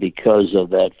and because of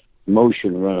that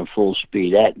motion running full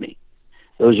speed at me.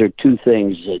 Those are two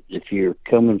things that if you're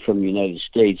coming from the United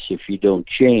States, if you don't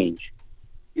change,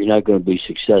 you're not going to be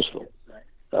successful.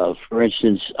 For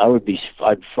instance,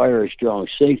 I'd fire a strong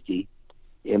safety,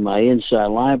 and my inside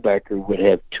linebacker would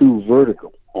have two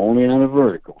vertical, only on a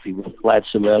vertical. If he would flat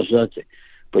somebody else out there.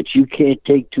 But you can't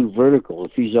take two vertical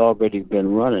if he's already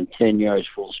been running 10 yards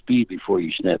full speed before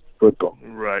you snap the football.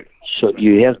 Right. So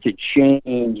you have to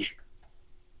change.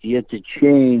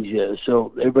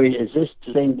 So everybody, is this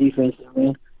the same defense,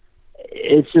 man?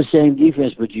 It's the same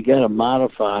defense, but you got to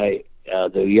modify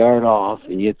the yard off,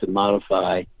 and you have to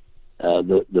modify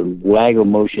the waggle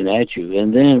motion at you.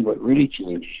 And then what really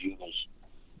changes you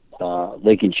is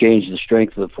they can change the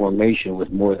strength of the formation with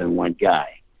more than one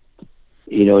guy.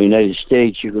 You know, United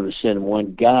States, you're going to send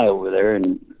one guy over there,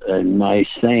 and my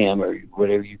Sam, or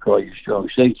whatever you call your strong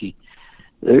safety,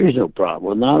 there is no problem.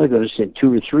 Well, now they're going to send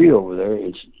two or three over there,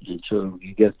 and so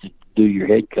you have to do your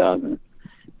head count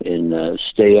and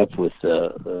stay up with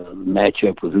match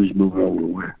up with who's moving over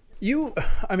where.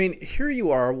 Here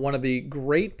you are, one of the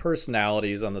great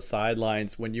personalities on the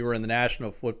sidelines when you were in the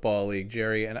National Football League,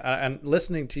 Jerry, and I'm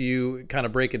listening to you kind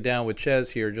of break it down with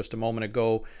Ches here just a moment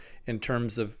ago in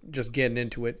terms of just getting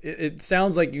into it. It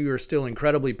sounds like you are still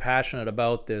incredibly passionate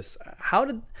about this. How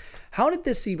did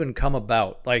this even come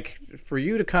about? Like, for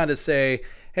you to kind of say,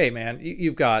 hey man,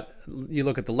 you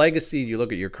look at the legacy, you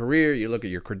look at your career, you look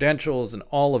at your credentials and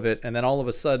all of it, and then all of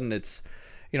a sudden it's,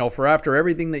 for after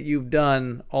everything that you've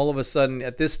done, all of a sudden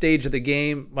at this stage of the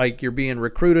game, like you're being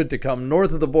recruited to come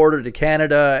north of the border to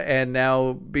Canada and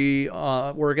now be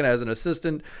working as an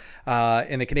assistant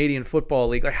in the Canadian Football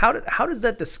League. Like, how does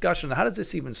that discussion, how does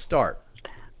this even start?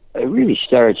 It really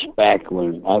starts back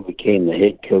when I became the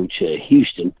head coach at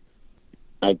Houston.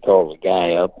 I called the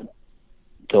guy up and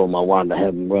told him I wanted to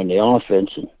have him run the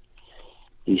offense, and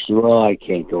he said, well, I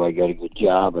can't go, I got a good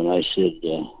job. And I said,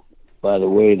 by the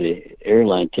way, the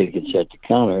airline ticket's at the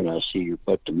counter, and I'll see your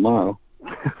butt tomorrow.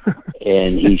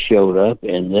 And he showed up,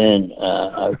 and then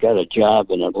I got a job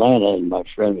in Atlanta, and my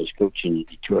friend was coaching the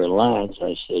Detroit Lions.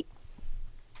 I said,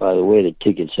 by the way, the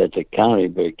ticket's at the counter, you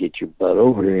better get your butt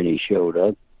over here. And he showed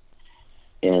up.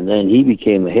 And then he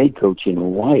became a head coach in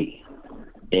Hawaii.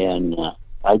 And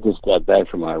I just got back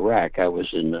from Iraq. I was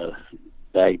in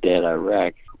Baghdad,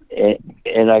 Iraq.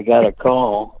 And I got a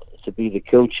call to be the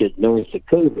coach at North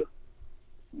Dakota.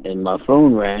 And my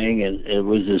phone rang, and it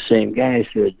was the same guy.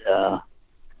 Said,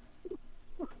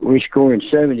 we're scoring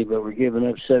 70, but we're giving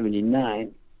up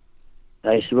 79.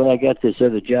 I said, well, I got this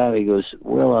other job. He goes,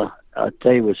 well, I'll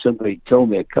tell you what somebody told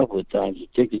me a couple of times. The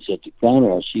ticket's at the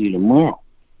counter. I'll see you tomorrow.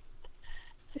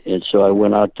 And so I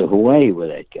went out to Hawaii with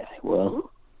that guy.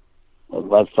 Well,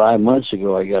 about 5 months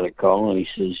ago, I got a call, and he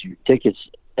says, your ticket's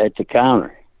at the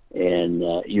counter, and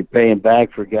you're paying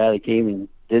back for a guy that came and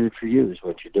did it for you is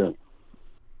what you're doing.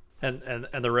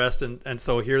 And the rest, and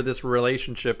so here this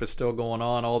relationship is still going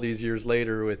on all these years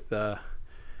later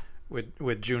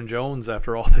with June Jones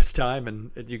after all this time,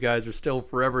 and you guys are still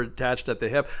forever attached at the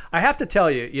hip. I have to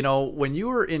tell you, when you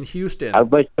were in Houston,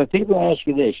 but people ask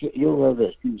you this, you'll love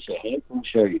this. People say, "Hey, who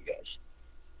are you guys?"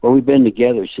 Well, we've been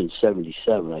together since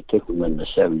 '77. I took them in the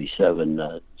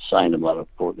 '77, signed them out of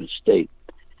Portland State,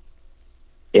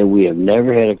 and we have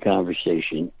never had a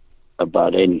conversation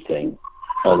about anything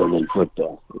other than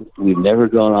football. We've never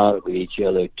gone out with each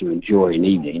other to enjoy an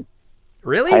evening.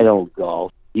 Really? I don't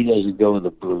golf. He doesn't go to the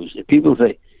blues. If people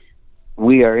say,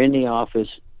 we are in the office,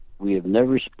 we have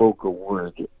never spoke a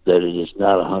word that it is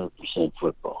not 100%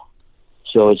 football.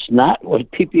 So it's not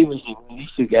what people say, well, these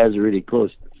two guys are really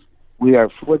close. We are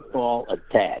football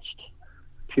attached,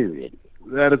 period.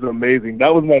 That is amazing.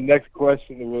 That was my next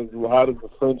question. It was, how does the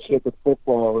friendship and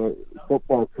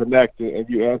football connect? And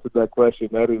you answered that question.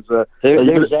 That is,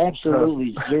 there's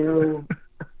absolutely zero.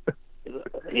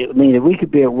 I mean, if we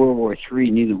could be at World War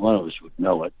III, neither one of us would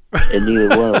know it, and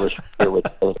neither one of us would know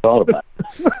what it's all about.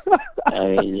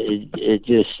 I mean, it's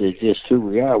just who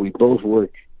we are. We both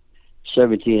work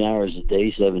 17 hours a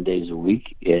day, 7 days a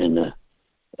week, and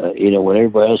when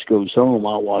everybody else goes home,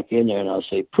 I'll walk in there and I'll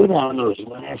say, "Put on those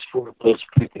last 4 blitz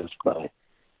pickups by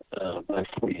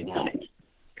 49."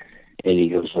 And he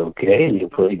goes, "Okay." And he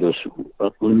goes,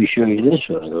 "Well, let me show you this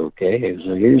one." I go, "Okay." He goes,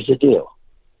 "So here's the deal."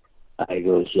 I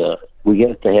goes, "We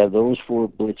have to have those 4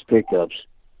 blitz pickups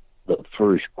the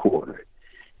first quarter,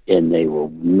 and they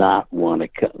will not want to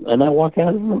come." And I walk out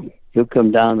of the room. He'll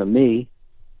come down to me.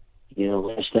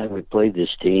 Last time we played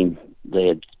this team, they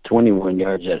had 21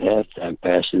 yards at halftime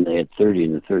passing. They had 30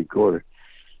 in the third quarter.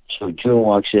 So Joe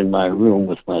walks in my room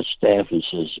with my staff and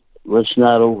says, "Let's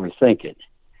not overthink it."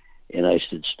 And I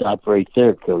said, "Stop right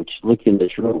there, Coach. Look in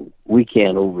this room. We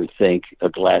can't overthink a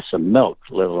glass of milk,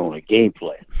 let alone a game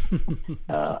plan."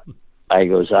 I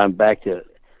goes, "I'm back to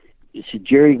it's a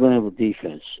Jerry Glanville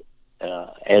defense.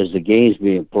 As the game's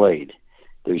being played,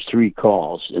 there's 3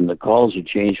 calls, and the calls are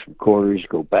changed from quarters,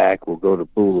 go back, we'll go to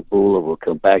Bula Bula, we'll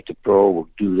come back to pro, we'll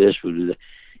do this, we'll do that.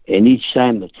 And each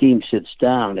time the team sits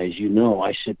down, as you know,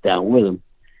 I sit down with them,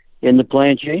 and the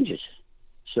plan changes.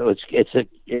 So it's a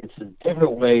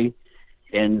different way,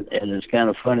 and it's kind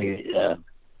of funny.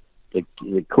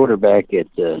 The quarterback at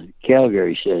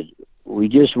Calgary said, "We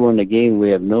just won the game. We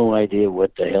have no idea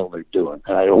what the hell they're doing."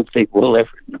 I don't think we'll ever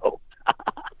know.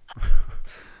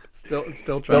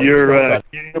 Still trying.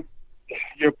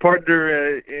 Your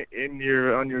partner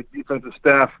on your defensive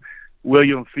staff,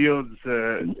 William Fields,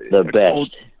 the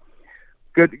best.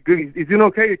 Good. Is doing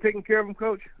okay? You're taking care of him,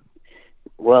 Coach?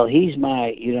 Well, he's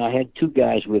my. I had 2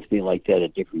 guys with me like that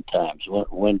at different times.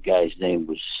 One guy's name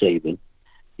was Saban,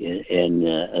 and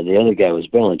the other guy was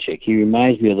Belichick. He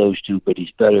reminds me of those 2, but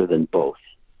he's better than both.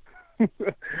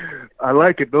 I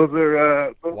like it. Those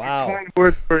are wow. Kind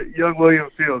words for young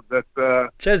William Fields.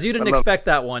 Ches, you didn't expect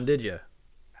that one, did you?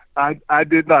 I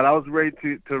did not. I was ready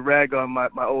to rag on my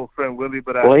old friend Willie,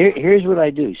 but here's what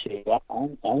I do. See,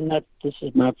 I'm not. This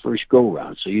is my first go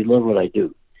round, so you love what I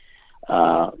do.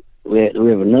 We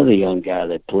have another young guy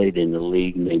that played in the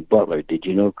league named Butler. Did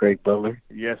you know Craig Butler?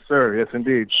 Yes, sir. Yes,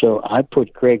 indeed. So I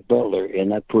put Craig Butler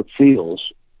and I put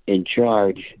Fields in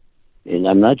charge, and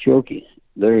I'm not joking.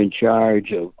 They're in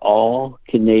charge of all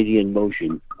Canadian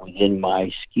motion within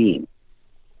my scheme.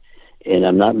 And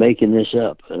I'm not making this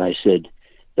up. And I said,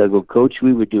 they'll go, "Coach,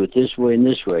 we would do it this way and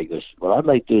this way." He goes, "Well, I'd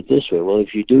like to do it this way." "Well,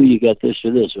 if you do, you got this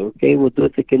or this." "Okay, we'll do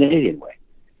it the Canadian way."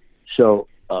 So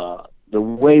the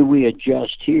way we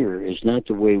adjust here is not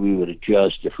the way we would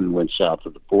adjust if we went south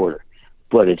of the border.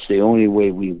 But it's the only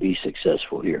way we can be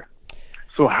successful here.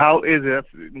 So how is it,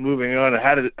 moving on,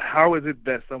 how is it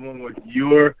that someone with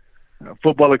your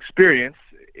football experience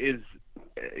is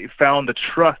found the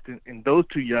trust in those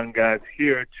 2 young guys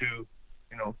here to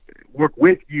work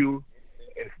with you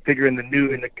and figuring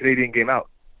the Canadian game out?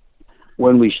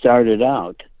 When we started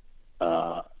out,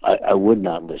 I would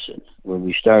not listen. When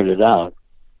we started out,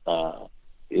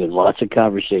 lots of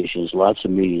conversations, lots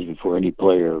of meetings before any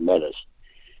player met us,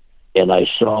 and I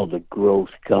saw the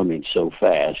growth coming so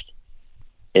fast.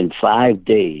 In 5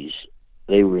 days,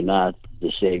 they were not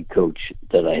the same coach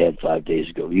that I had 5 days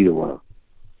ago, either one of them.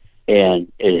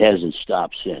 And it hasn't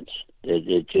stopped since.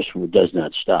 It just does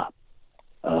not stop.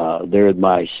 They're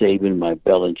my Saban, my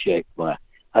Belichick.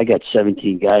 I got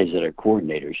 17 guys that are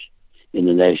coordinators in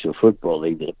the National Football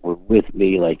League that were with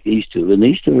me like these 2. And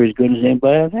these 2 are as good as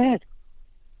anybody I've had.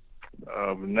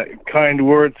 Kind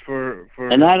words for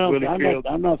and Willie Fields.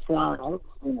 I'm not frowning.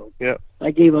 Yeah. I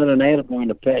gave out an attaboy in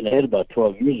the pat in the head about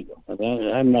 12 years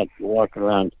ago. I'm not walking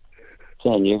around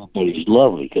telling you everybody's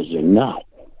lovely, because they're not.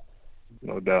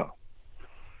 No doubt.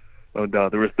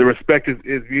 The respect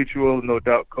is mutual, no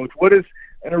doubt, Coach. What is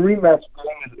and a rematch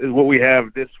game is what we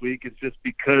have this week. It's just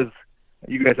because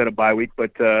you guys had a bye week,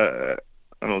 but Sasky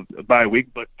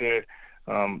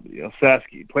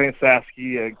playing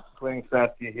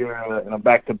Sasky here in a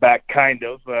back-to-back kind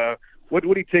of. What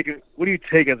do you take? What do you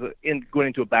take as going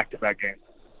into a back-to-back game?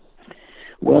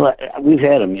 Well, we've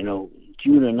had them.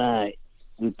 June and I,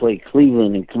 we play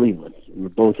Cleveland and Cleveland. We're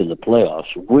both in the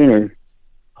playoffs. Winner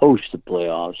hosts the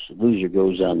playoffs. Loser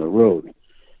goes on the road.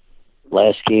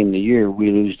 Last game of the year,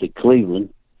 we lose to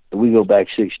Cleveland, and we go back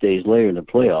 6 days later in the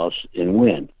playoffs and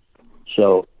win.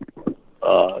 So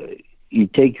you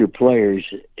take your players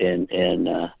and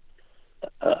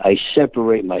I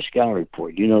separate my scout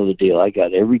report. You know the deal. I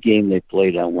got every game they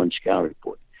played on one scout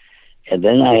report. And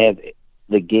then I have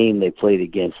the game they played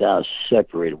against us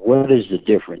separated. What is the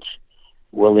difference?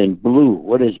 Well, in blue,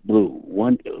 what is blue?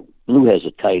 Blue has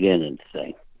a tight end in the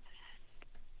thing.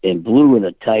 And blue and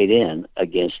a tight end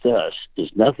against us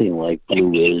is nothing like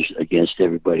blue is against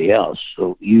everybody else.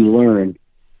 So you learn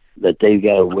that they've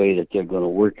got a way that they're going to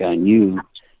work on you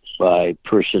by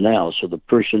personnel. So the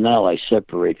personnel I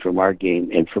separate from our game,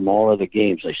 and from all other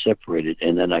games I separate it,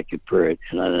 and then I compare it.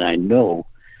 And then I know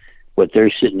what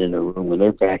they're sitting in the room when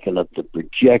they're backing up the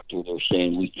projector. They're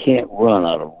saying, we can't run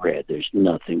out of red. There's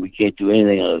nothing. We can't do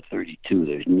anything out of 32.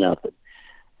 There's nothing.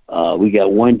 We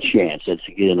got one chance. That's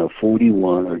to get in a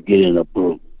 41 or get in a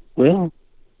blue. Well,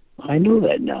 I know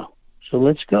that now. So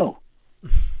let's go.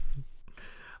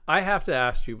 I have to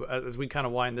ask you, as we kind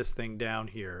of wind this thing down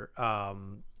here,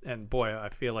 and boy, I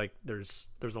feel like there's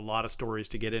a lot of stories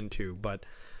to get into, but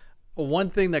one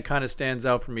thing that kind of stands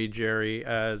out for me, Jerry,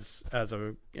 as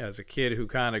a kid who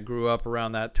kind of grew up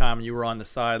around that time, you were on the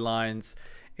sidelines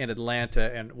in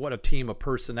Atlanta, and what a team of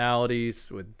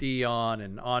personalities with Dion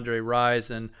and Andre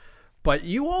Rison. But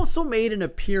you also made an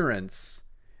appearance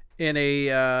in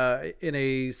a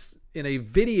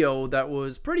video that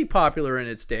was pretty popular in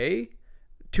its day,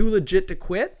 Too Legit to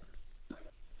Quit.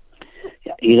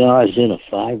 You know, I was in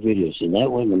 5 videos, and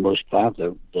that wasn't the most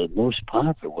popular. The most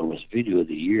popular one was Video of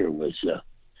the Year. Was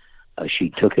She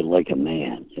Took It Like a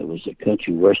Man. It was a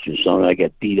country western song. I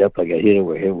got beat up. I got hit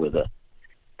over the head with a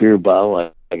beer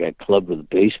bottle. I got clubbed with a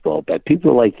baseball bat.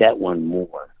 People like that one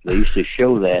more. They used to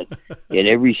show that in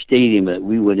every stadium that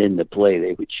we went in to play.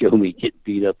 They would show me getting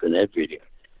beat up in that video.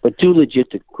 But Too Legit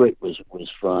to Quit was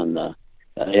from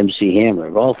MC Hammer.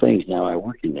 Of all things, now I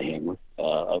work in the Hammer.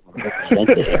 I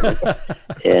represent the Hammer.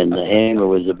 And the Hammer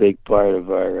was a big part of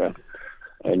our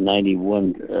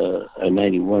 91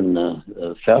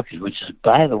 Falcons, which is,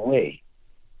 by the way,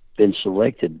 been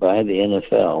selected by the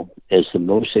NFL as the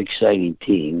most exciting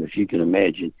team, if you can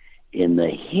imagine, in the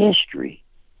history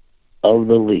of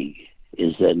the league,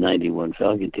 is that 91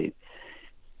 Falcon team.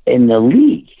 In the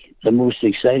league, the most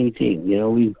exciting team. You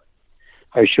know,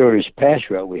 our shortest pass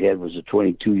route we had was a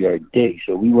 22-yard dig,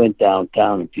 so we went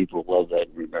downtown, and people love that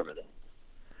and remember that.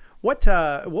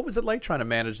 What was it like trying to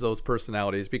manage those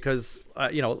personalities? Because a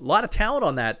lot of talent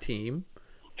on that team,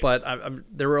 but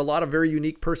there were a lot of very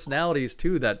unique personalities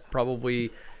too that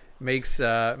probably makes it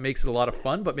a lot of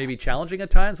fun, but maybe challenging at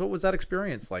times. What was that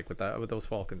experience like with those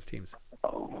Falcons teams?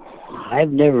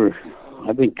 I've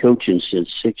been coaching since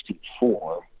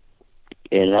 '64,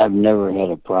 and I've never had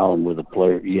a problem with a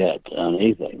player yet on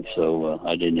anything. So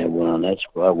I didn't have one on that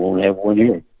squad. I won't have one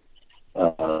here.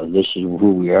 This is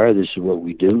who we are. This is what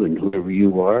we do, and whoever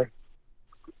you are,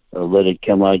 let it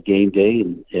come out game day.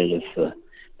 And if the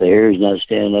hair is not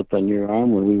standing up on your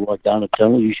arm when we walk down the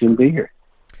tunnel, you shouldn't be here.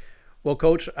 Well,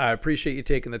 Coach, I appreciate you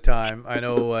taking the time. I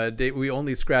know we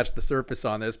only scratched the surface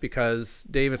on this because,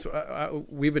 Davis,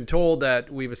 we've been told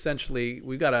that we've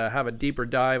got to have a deeper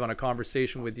dive on a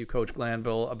conversation with you, Coach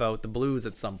Glanville, about the Blues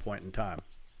at some point in time.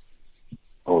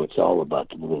 Oh, it's all about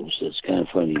the Blues. It's kind of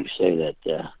funny you say that.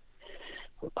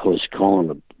 I was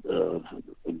calling a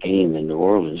game in New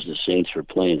Orleans. The Saints were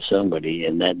playing somebody,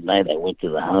 and that night I went to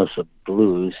the House of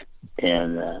Blues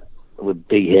and with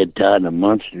Big Head Todd and the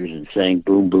Munsters and sang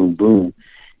Boom, Boom, Boom,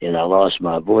 and I lost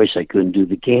my voice. I couldn't do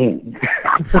the game.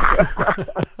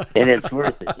 And it's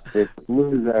worth it. If the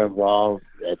Blues are involved,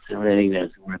 that's the only thing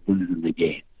that's worth losing the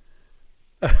game.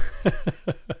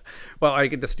 Well, I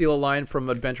get to steal a line from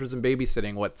Adventures in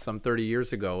Babysitting, some 30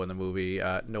 years ago in the movie,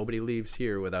 nobody leaves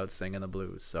here without singing the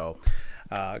blues. So,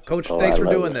 Coach, thanks for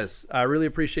doing this. I really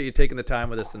appreciate you taking the time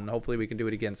with us, and hopefully we can do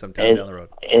it again sometime down the road.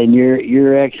 And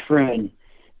your ex-friend,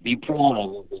 be proud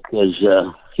of him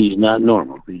because he's not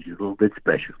normal. He's a little bit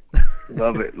special.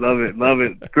 Love it, love it, love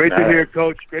it. Great to hear,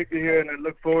 Coach. Great to hear, and I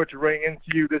look forward to running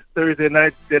into you this Thursday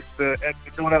night at the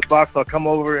Donut Box. I'll come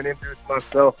over and introduce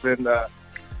myself, and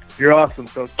you're awesome.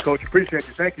 So, Coach, appreciate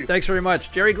you. Thank you. Thanks very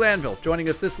much. Jerry Glanville joining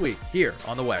us this week here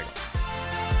on The Wagon.